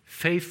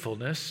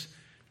 faithfulness,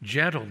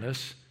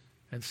 gentleness,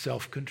 and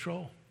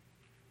self-control.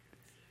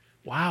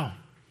 Wow.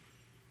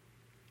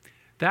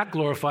 That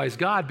glorifies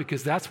God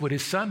because that's what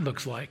his Son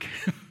looks like.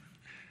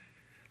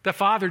 The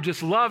Father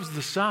just loves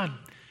the Son.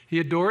 He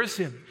adores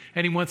him,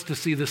 and he wants to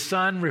see the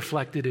Son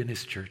reflected in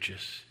his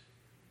churches.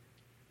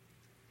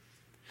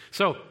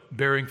 So,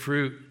 bearing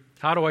fruit,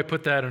 how do I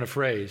put that in a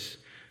phrase?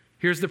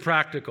 Here's the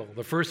practical.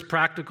 The first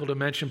practical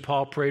dimension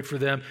Paul prayed for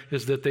them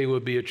is that they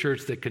would be a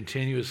church that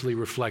continuously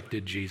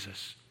reflected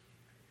Jesus.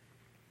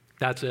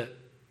 That's it.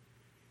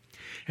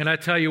 And I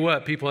tell you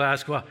what, people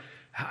ask, well,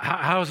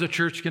 how is the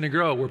church going to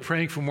grow? We're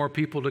praying for more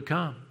people to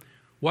come.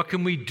 What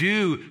can we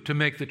do to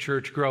make the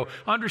church grow?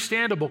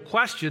 Understandable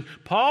question.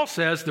 Paul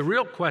says the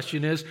real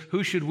question is,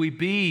 who should we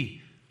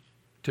be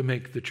to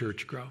make the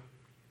church grow?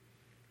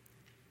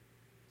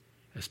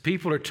 As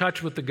people are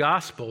touched with the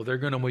gospel, they're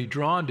going to be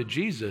drawn to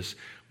Jesus.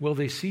 Will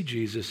they see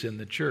Jesus in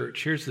the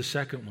church? Here's the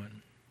second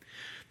one.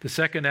 The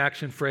second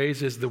action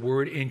phrase is the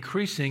word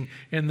increasing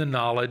in the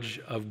knowledge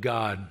of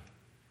God.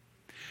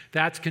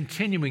 That's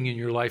continuing in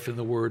your life in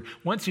the Word.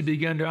 Once you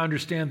begin to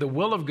understand the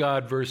will of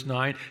God, verse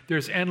 9,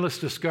 there's endless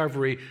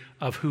discovery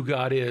of who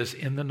God is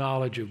in the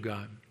knowledge of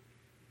God.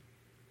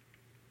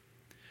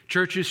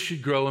 Churches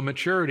should grow in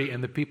maturity,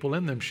 and the people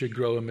in them should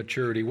grow in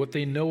maturity, what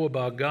they know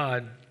about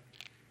God.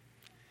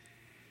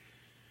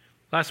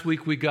 Last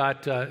week we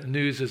got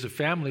news as a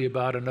family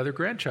about another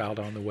grandchild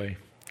on the way.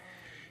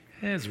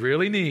 It's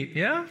really neat.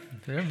 Yeah,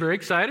 I'm very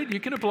excited. You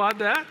can applaud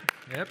that.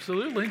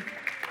 Absolutely.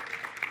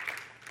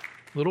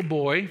 Little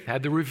boy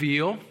had the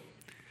reveal.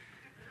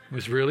 It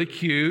was really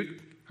cute.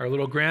 Our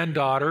little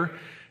granddaughter,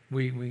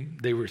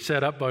 they were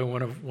set up by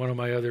one of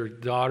my other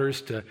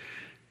daughters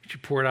she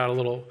poured out a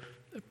little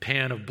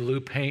pan of blue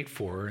paint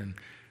for her,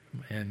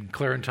 and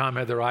Claire and Tom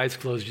had their eyes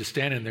closed just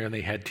standing there, and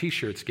they had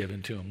T-shirts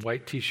given to them,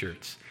 white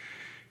T-shirts.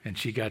 And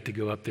she got to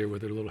go up there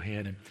with her little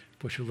hand and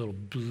push a little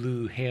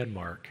blue hand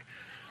mark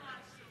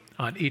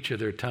on each of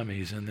their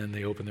tummies, and then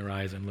they opened their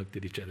eyes and looked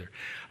at each other.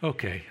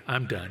 Okay,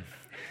 I'm done.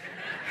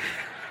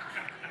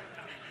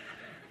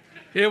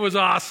 It was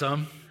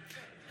awesome.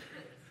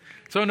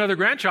 So another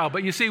grandchild.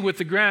 But you see, with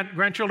the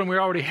grandchildren we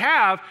already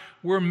have,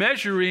 we're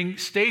measuring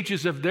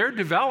stages of their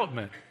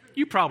development.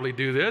 You probably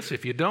do this.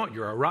 If you don't,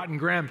 you're a rotten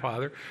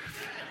grandfather.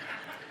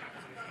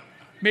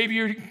 Maybe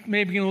you're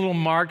getting little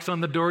marks on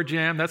the door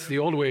jamb. That's the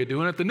old way of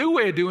doing it. The new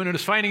way of doing it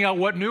is finding out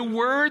what new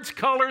words,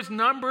 colors,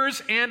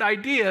 numbers, and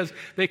ideas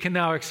they can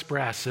now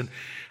express. And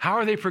how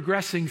are they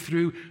progressing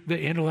through the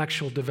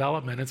intellectual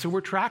development? And so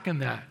we're tracking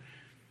that.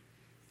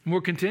 And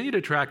we'll continue to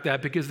track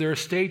that because there are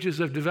stages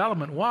of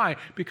development. Why?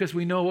 Because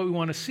we know what we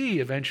want to see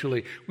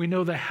eventually. We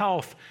know the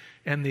health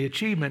and the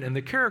achievement and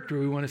the character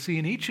we want to see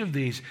in each of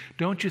these.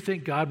 Don't you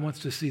think God wants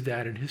to see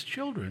that in his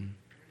children?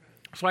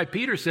 That's why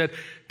Peter said,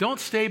 don't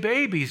stay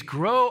babies,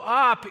 grow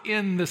up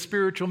in the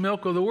spiritual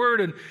milk of the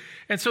word.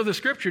 And so the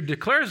scripture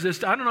declares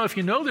this. I don't know if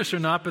you know this or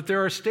not, but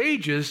there are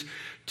stages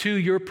to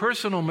your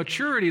personal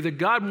maturity that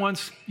God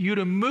wants you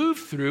to move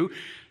through.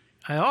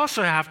 I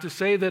also have to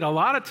say that a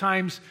lot of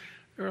times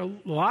there are a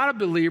lot of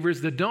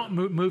believers that don't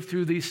move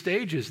through these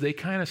stages. They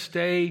kind of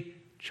stay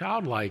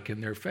childlike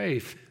in their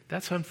faith.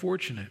 That's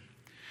unfortunate.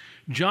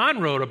 John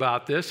wrote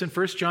about this in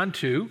 1 John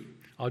 2.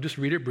 I'll just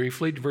read it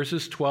briefly,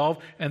 verses 12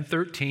 and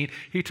 13.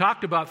 He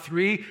talked about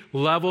 3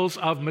 levels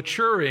of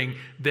maturing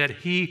that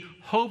he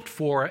hoped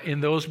for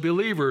in those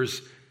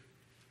believers.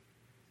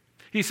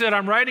 He said,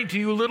 I'm writing to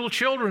you, little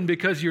children,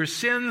 because your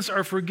sins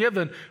are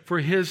forgiven for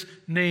his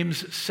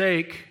name's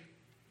sake.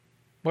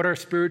 What are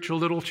spiritual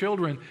little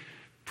children?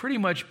 Pretty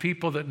much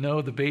people that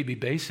know the baby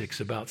basics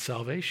about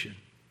salvation.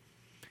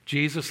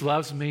 Jesus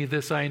loves me,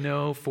 this I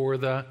know, for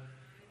the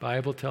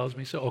Bible tells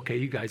me so. Okay,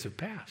 you guys have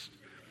passed.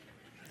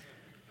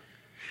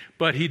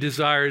 But he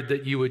desired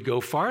that you would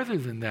go farther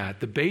than that.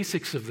 The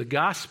basics of the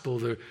gospel,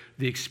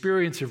 the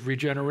experience of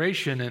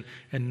regeneration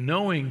and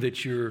knowing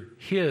that you're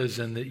his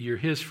and that you're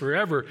his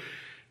forever.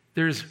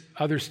 There's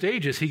other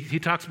stages. He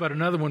talks about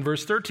another one,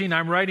 verse 13.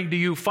 I'm writing to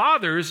you,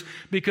 fathers,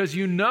 because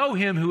you know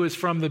him who is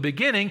from the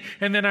beginning.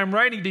 And then I'm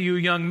writing to you,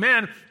 young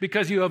men,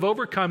 because you have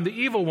overcome the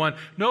evil one.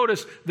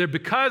 Notice the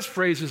because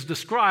phrases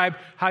describe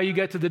how you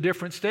get to the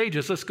different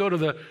stages. Let's go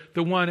to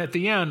the one at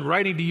the end,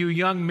 writing to you,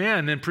 young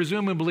men, and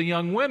presumably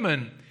young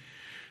women.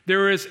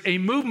 There is a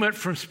movement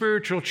from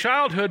spiritual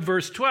childhood,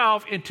 verse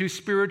 12, into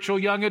spiritual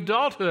young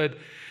adulthood.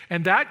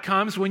 And that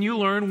comes when you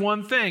learn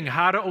one thing,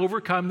 how to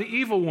overcome the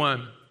evil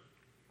one.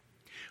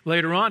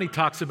 Later on, he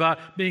talks about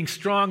being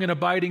strong and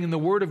abiding in the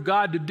Word of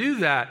God to do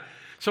that.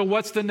 So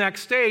what's the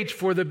next stage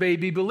for the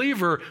baby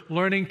believer?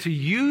 Learning to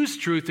use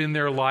truth in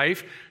their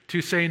life,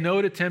 to say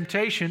no to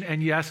temptation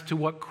and yes to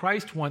what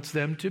Christ wants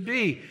them to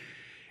be.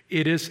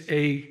 It is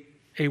a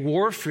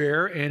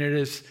warfare, and it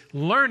is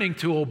learning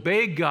to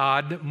obey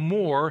God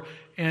more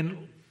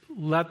and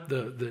let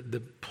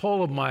the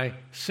pull of my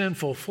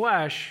sinful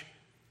flesh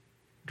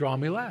draw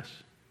me less.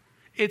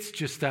 It's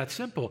just that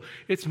simple.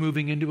 It's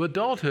moving into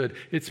adulthood.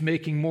 It's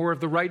making more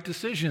of the right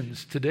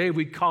decisions. Today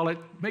we call it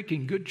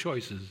making good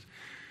choices.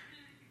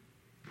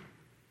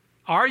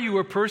 Are you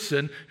a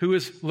person who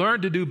has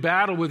learned to do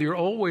battle with your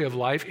old way of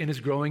life and is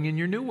growing in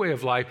your new way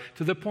of life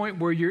to the point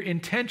where you're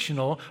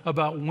intentional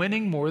about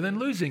winning more than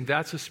losing?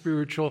 That's a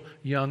spiritual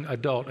young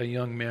adult, a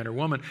young man or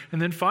woman.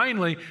 And then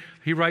finally,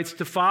 he writes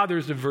to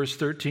fathers in verse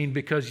 13,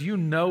 because you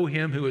know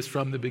him who is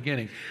from the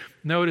beginning.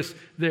 Notice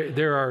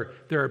there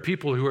are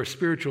people who are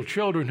spiritual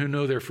children who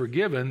know they're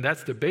forgiven.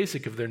 That's the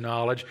basic of their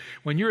knowledge.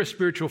 When you're a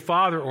spiritual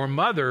father or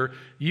mother,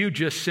 you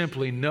just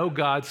simply know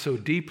God so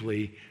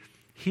deeply,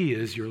 he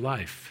is your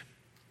life.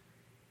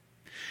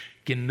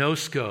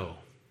 Gnosko.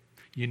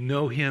 You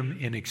know him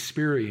in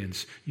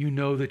experience. You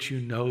know that you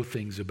know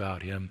things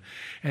about him.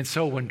 And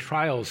so when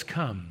trials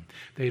come,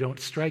 they don't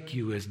strike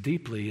you as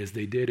deeply as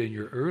they did in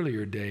your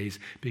earlier days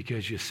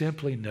because you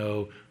simply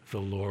know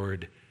the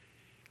Lord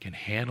can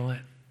handle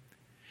it.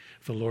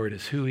 The Lord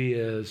is who he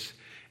is.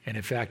 And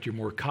in fact, you're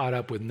more caught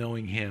up with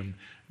knowing him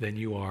than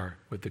you are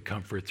with the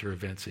comforts or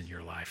events in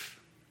your life.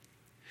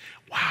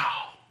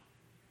 Wow.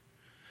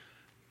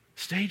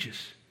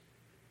 Stages.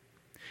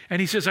 And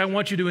he says, I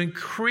want you to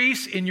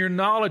increase in your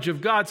knowledge of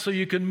God so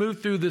you can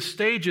move through the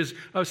stages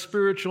of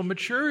spiritual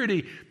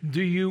maturity.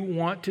 Do you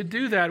want to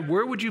do that?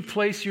 Where would you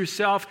place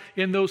yourself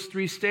in those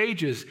 3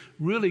 stages?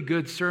 Really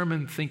good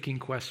sermon thinking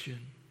question.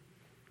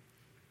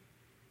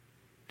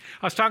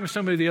 I was talking to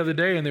somebody the other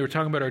day, and they were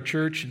talking about our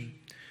church, and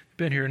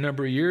been here a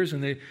number of years,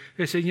 and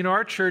they said,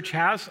 our church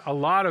has a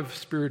lot of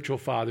spiritual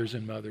fathers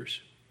and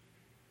mothers.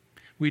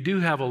 We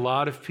do have a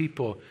lot of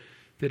people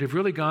that have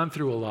really gone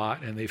through a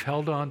lot, and they've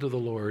held on to the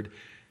Lord,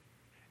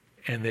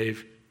 and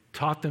they've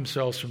taught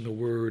themselves from the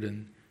Word,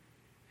 and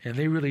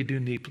they really do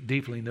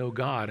deeply know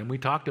God. And we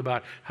talked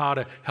about how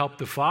to help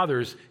the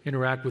fathers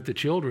interact with the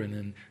children,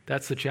 and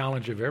that's the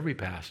challenge of every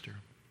pastor.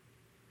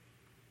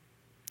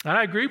 And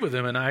I agreed with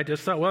him, and I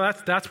just thought, well,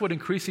 that's what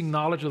increasing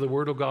knowledge of the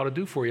Word of God will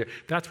do for you.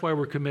 That's why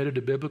we're committed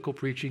to biblical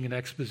preaching and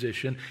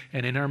exposition,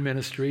 and in our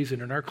ministries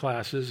and in our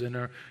classes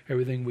and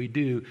everything we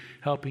do,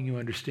 helping you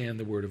understand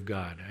the Word of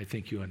God. I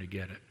think you ought to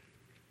get it.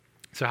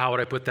 So how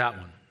would I put that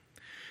one?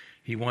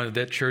 He wanted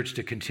that church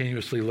to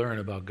continuously learn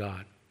about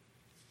God.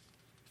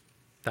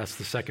 That's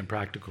the second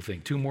practical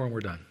thing. 2 more and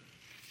we're done.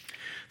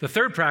 The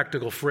third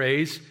practical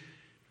phrase,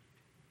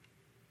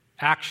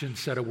 action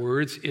set of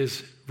words,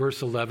 is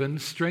verse 11,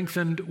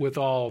 strengthened with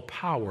all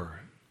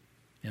power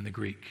in the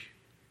Greek,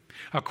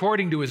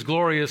 according to his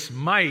glorious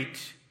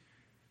might.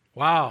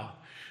 Wow.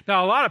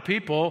 Now, a lot of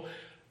people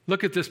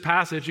look at this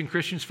passage, and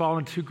Christians fall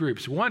into 2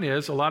 groups. One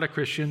is a lot of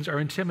Christians are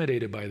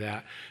intimidated by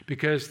that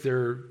because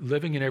they're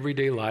living in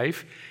everyday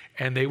life,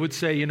 and they would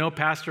say,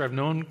 Pastor, I've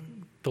known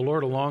the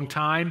Lord a long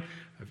time.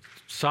 I've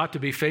sought to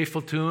be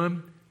faithful to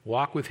him,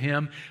 walk with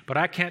him, but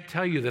I can't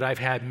tell you that I've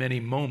had many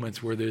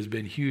moments where there's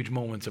been huge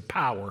moments of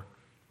power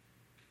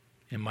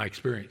in my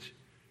experience.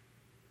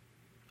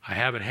 I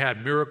haven't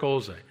had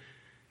miracles.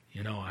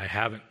 I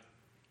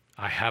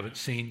haven't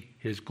seen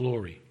his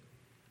glory.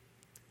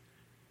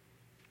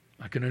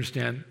 I can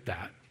understand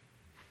that.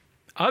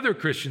 Other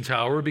Christians,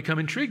 however, become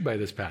intrigued by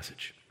this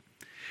passage.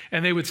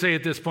 And they would say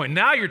at this point,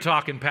 now you're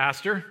talking,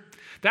 Pastor.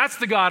 That's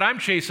the God I'm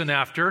chasing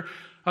after,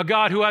 a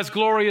God who has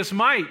glorious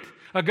might,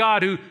 a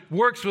God who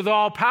works with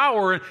all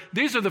power. And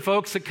these are the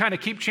folks that kind of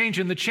keep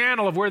changing the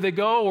channel of where they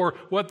go or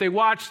what they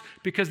watch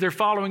because they're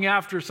following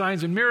after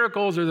signs and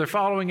miracles, or they're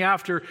following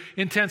after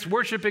intense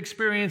worship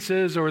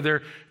experiences, or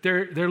they're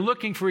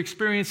looking for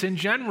experience in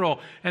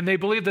general, and they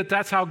believe that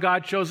that's how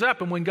God shows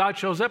up. And when God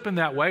shows up in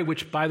that way,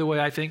 which, by the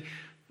way, I think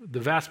the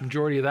vast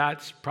majority of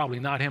that's probably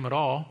not him at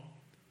all,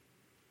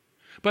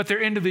 but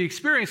they're into the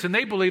experience, and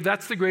they believe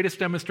that's the greatest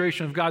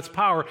demonstration of God's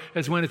power,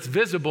 is when it's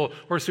visible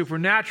or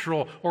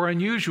supernatural or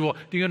unusual.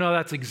 Do you know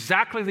that's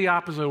exactly the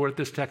opposite of what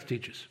this text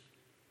teaches?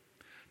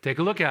 Take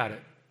a look at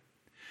it.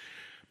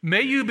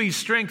 May you be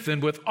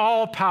strengthened with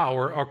all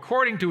power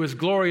according to his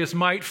glorious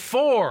might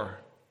for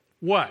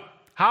what?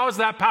 How does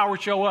that power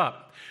show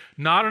up?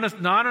 Not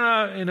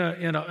in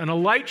a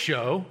light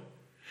show,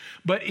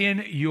 but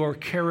in your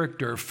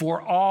character, for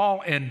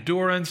all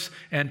endurance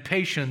and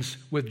patience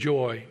with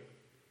joy.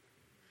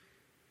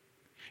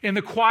 In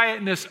the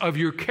quietness of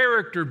your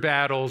character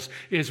battles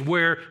is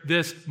where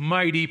this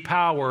mighty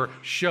power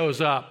shows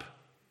up.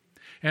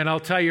 And I'll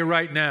tell you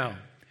right now,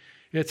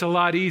 it's a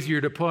lot easier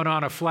to put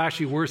on a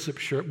flashy worship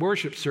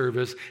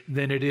service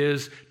than it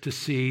is to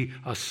see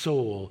a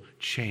soul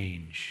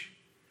change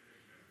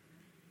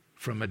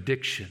from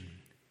addiction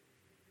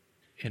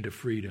into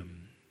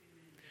freedom,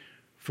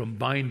 from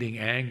binding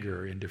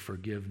anger into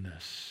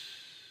forgiveness.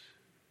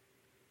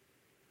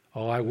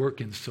 Oh, I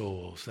work in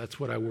souls. That's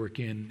what I work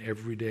in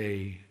every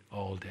day,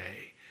 all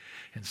day.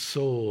 And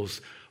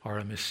souls are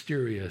a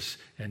mysterious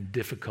and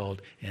difficult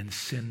and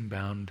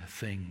sin-bound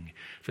thing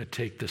that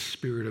take the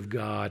Spirit of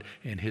God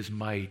and his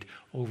might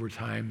over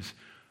times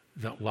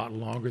a lot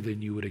longer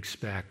than you would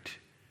expect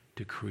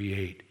to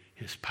create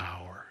his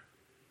power.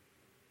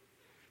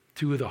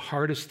 2 of the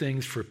hardest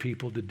things for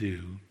people to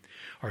do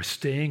are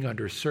staying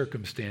under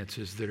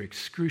circumstances that are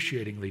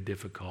excruciatingly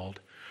difficult,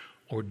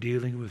 or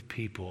dealing with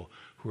people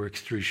who are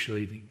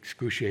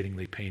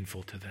excruciatingly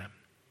painful to them.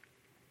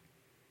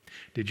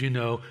 Did you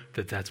know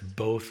that that's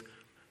both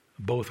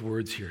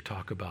words here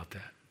talk about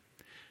that?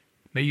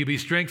 May you be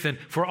strengthened,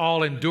 for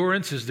all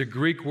endurance is the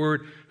Greek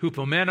word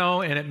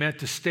hupomeno, and it meant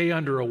to stay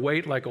under a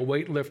weight like a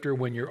weightlifter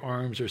when your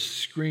arms are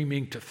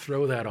screaming to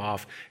throw that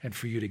off and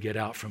for you to get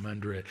out from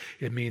under it.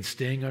 It means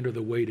staying under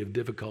the weight of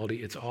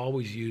difficulty. It's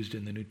always used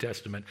in the New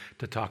Testament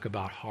to talk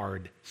about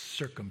hard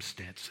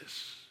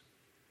circumstances,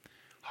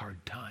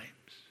 hard times,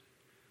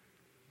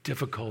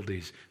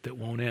 difficulties that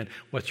won't end.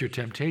 What's your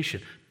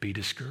temptation? Be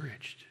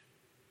discouraged.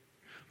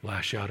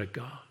 Lash out at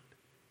God.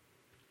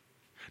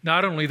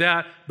 Not only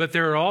that, but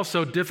there are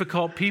also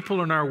difficult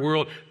people in our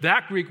world.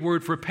 That Greek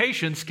word for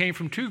patience came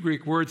from 2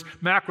 Greek words,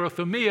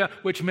 makrothumia,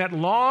 which meant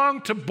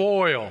long to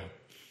boil.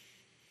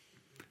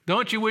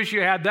 Don't you wish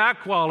you had that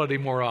quality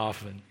more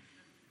often?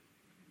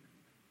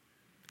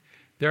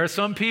 There are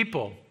some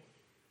people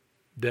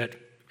that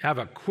have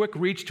a quick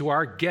reach to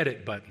our get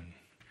it button.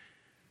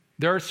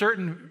 There are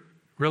certain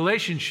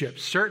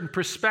relationships, certain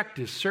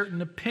perspectives,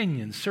 certain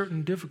opinions,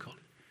 certain difficulties.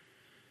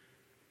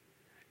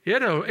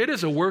 It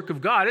is a work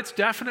of God. It's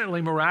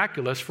definitely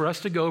miraculous for us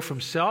to go from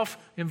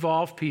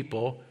self-involved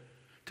people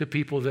to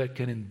people that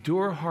can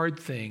endure hard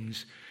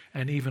things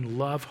and even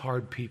love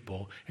hard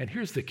people. And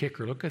here's the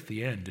kicker. Look at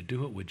the end. To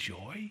do it with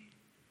joy.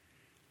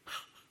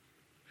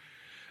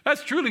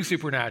 That's truly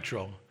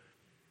supernatural.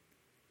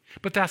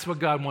 But that's what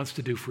God wants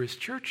to do for his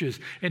churches.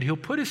 And he'll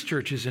put his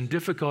churches in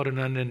difficult and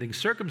unending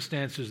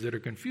circumstances that are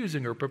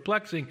confusing or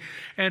perplexing.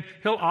 And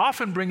he'll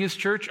often bring his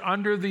church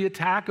under the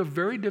attack of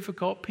very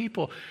difficult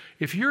people.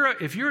 If you're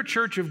a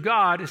church of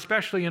God,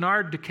 especially in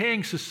our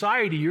decaying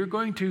society, you're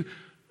going to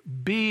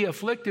be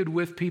afflicted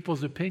with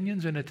people's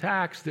opinions and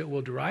attacks that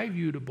will drive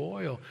you to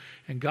boil.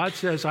 And God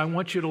says, I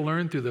want you to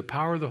learn through the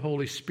power of the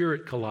Holy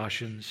Spirit,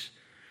 Colossians,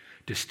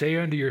 to stay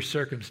under your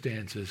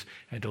circumstances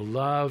and to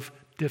love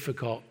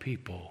difficult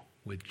people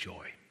with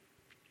joy.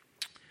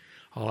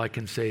 All I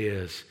can say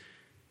is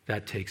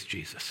that takes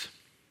Jesus.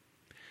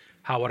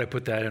 How would I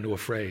put that into a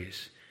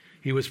phrase?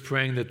 He was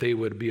praying that they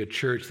would be a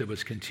church that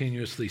was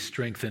continuously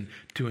strengthened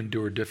to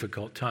endure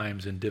difficult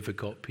times and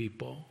difficult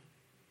people.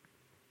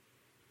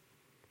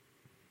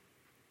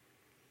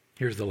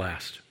 Here's the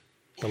last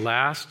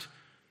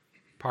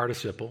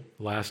participle,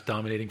 last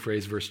dominating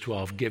phrase, verse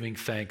 12, giving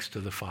thanks to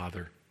the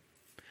Father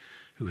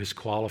who has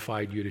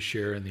qualified you to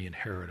share in the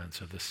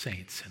inheritance of the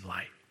saints in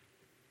light.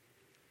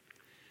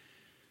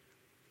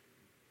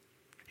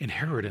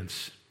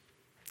 Inheritance,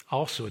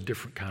 also a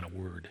different kind of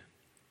word,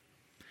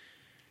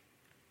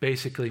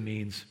 basically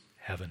means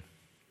heaven.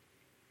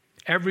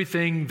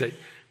 Everything that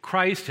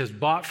Christ has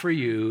bought for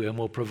you and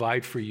will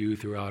provide for you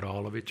throughout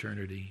all of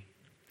eternity.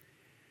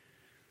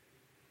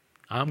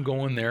 I'm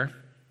going there,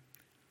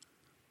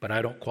 but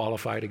I don't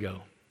qualify to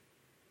go.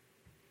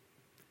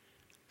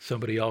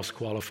 Somebody else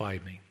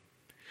qualified me.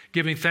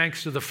 Giving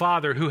thanks to the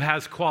Father who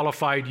has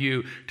qualified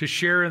you to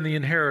share in the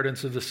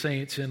inheritance of the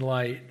saints in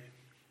light.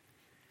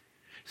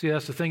 See,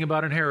 that's the thing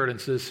about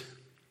inheritances.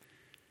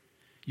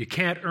 You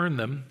can't earn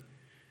them,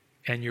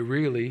 and you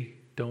really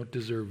don't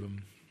deserve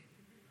them.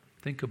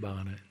 Think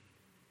about it.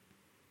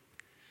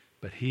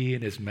 But he,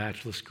 in his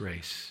matchless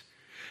grace,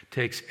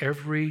 takes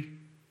every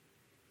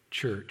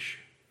church,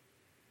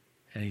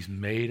 and he's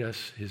made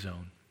us his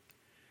own.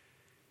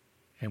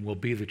 And we'll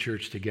be the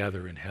church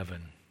together in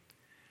heaven.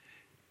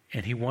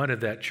 And he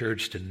wanted that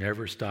church to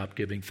never stop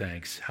giving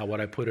thanks. How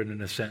would I put it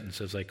in a sentence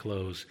as I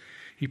close?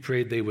 He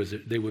prayed they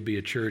would be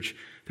a church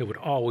that would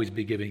always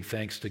be giving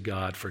thanks to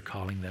God for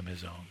calling them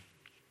his own.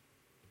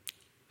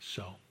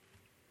 So,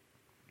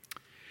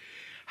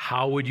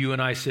 how would you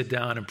and I sit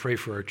down and pray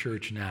for our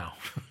church now?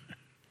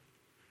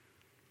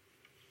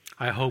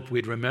 I hope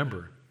we'd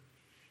remember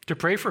to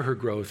pray for her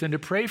growth and to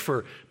pray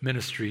for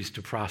ministries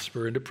to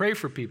prosper and to pray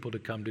for people to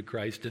come to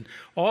Christ and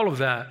all of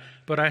that.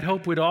 But I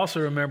hope we'd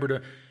also remember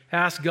to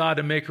ask God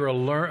to make her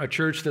a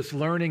church that's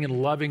learning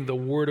and loving the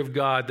Word of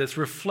God, that's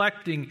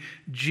reflecting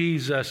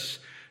Jesus,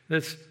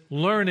 that's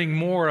learning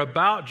more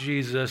about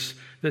Jesus,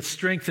 that's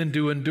strengthened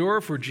to endure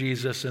for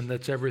Jesus, and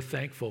that's ever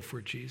thankful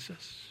for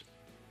Jesus.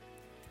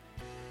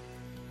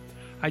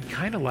 I'd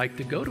kind of like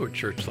to go to a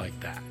church like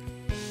that.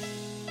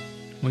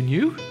 Wouldn't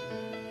you?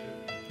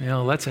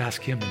 Let's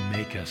ask him to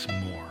make us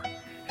more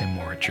and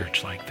more a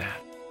church like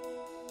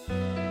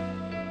that.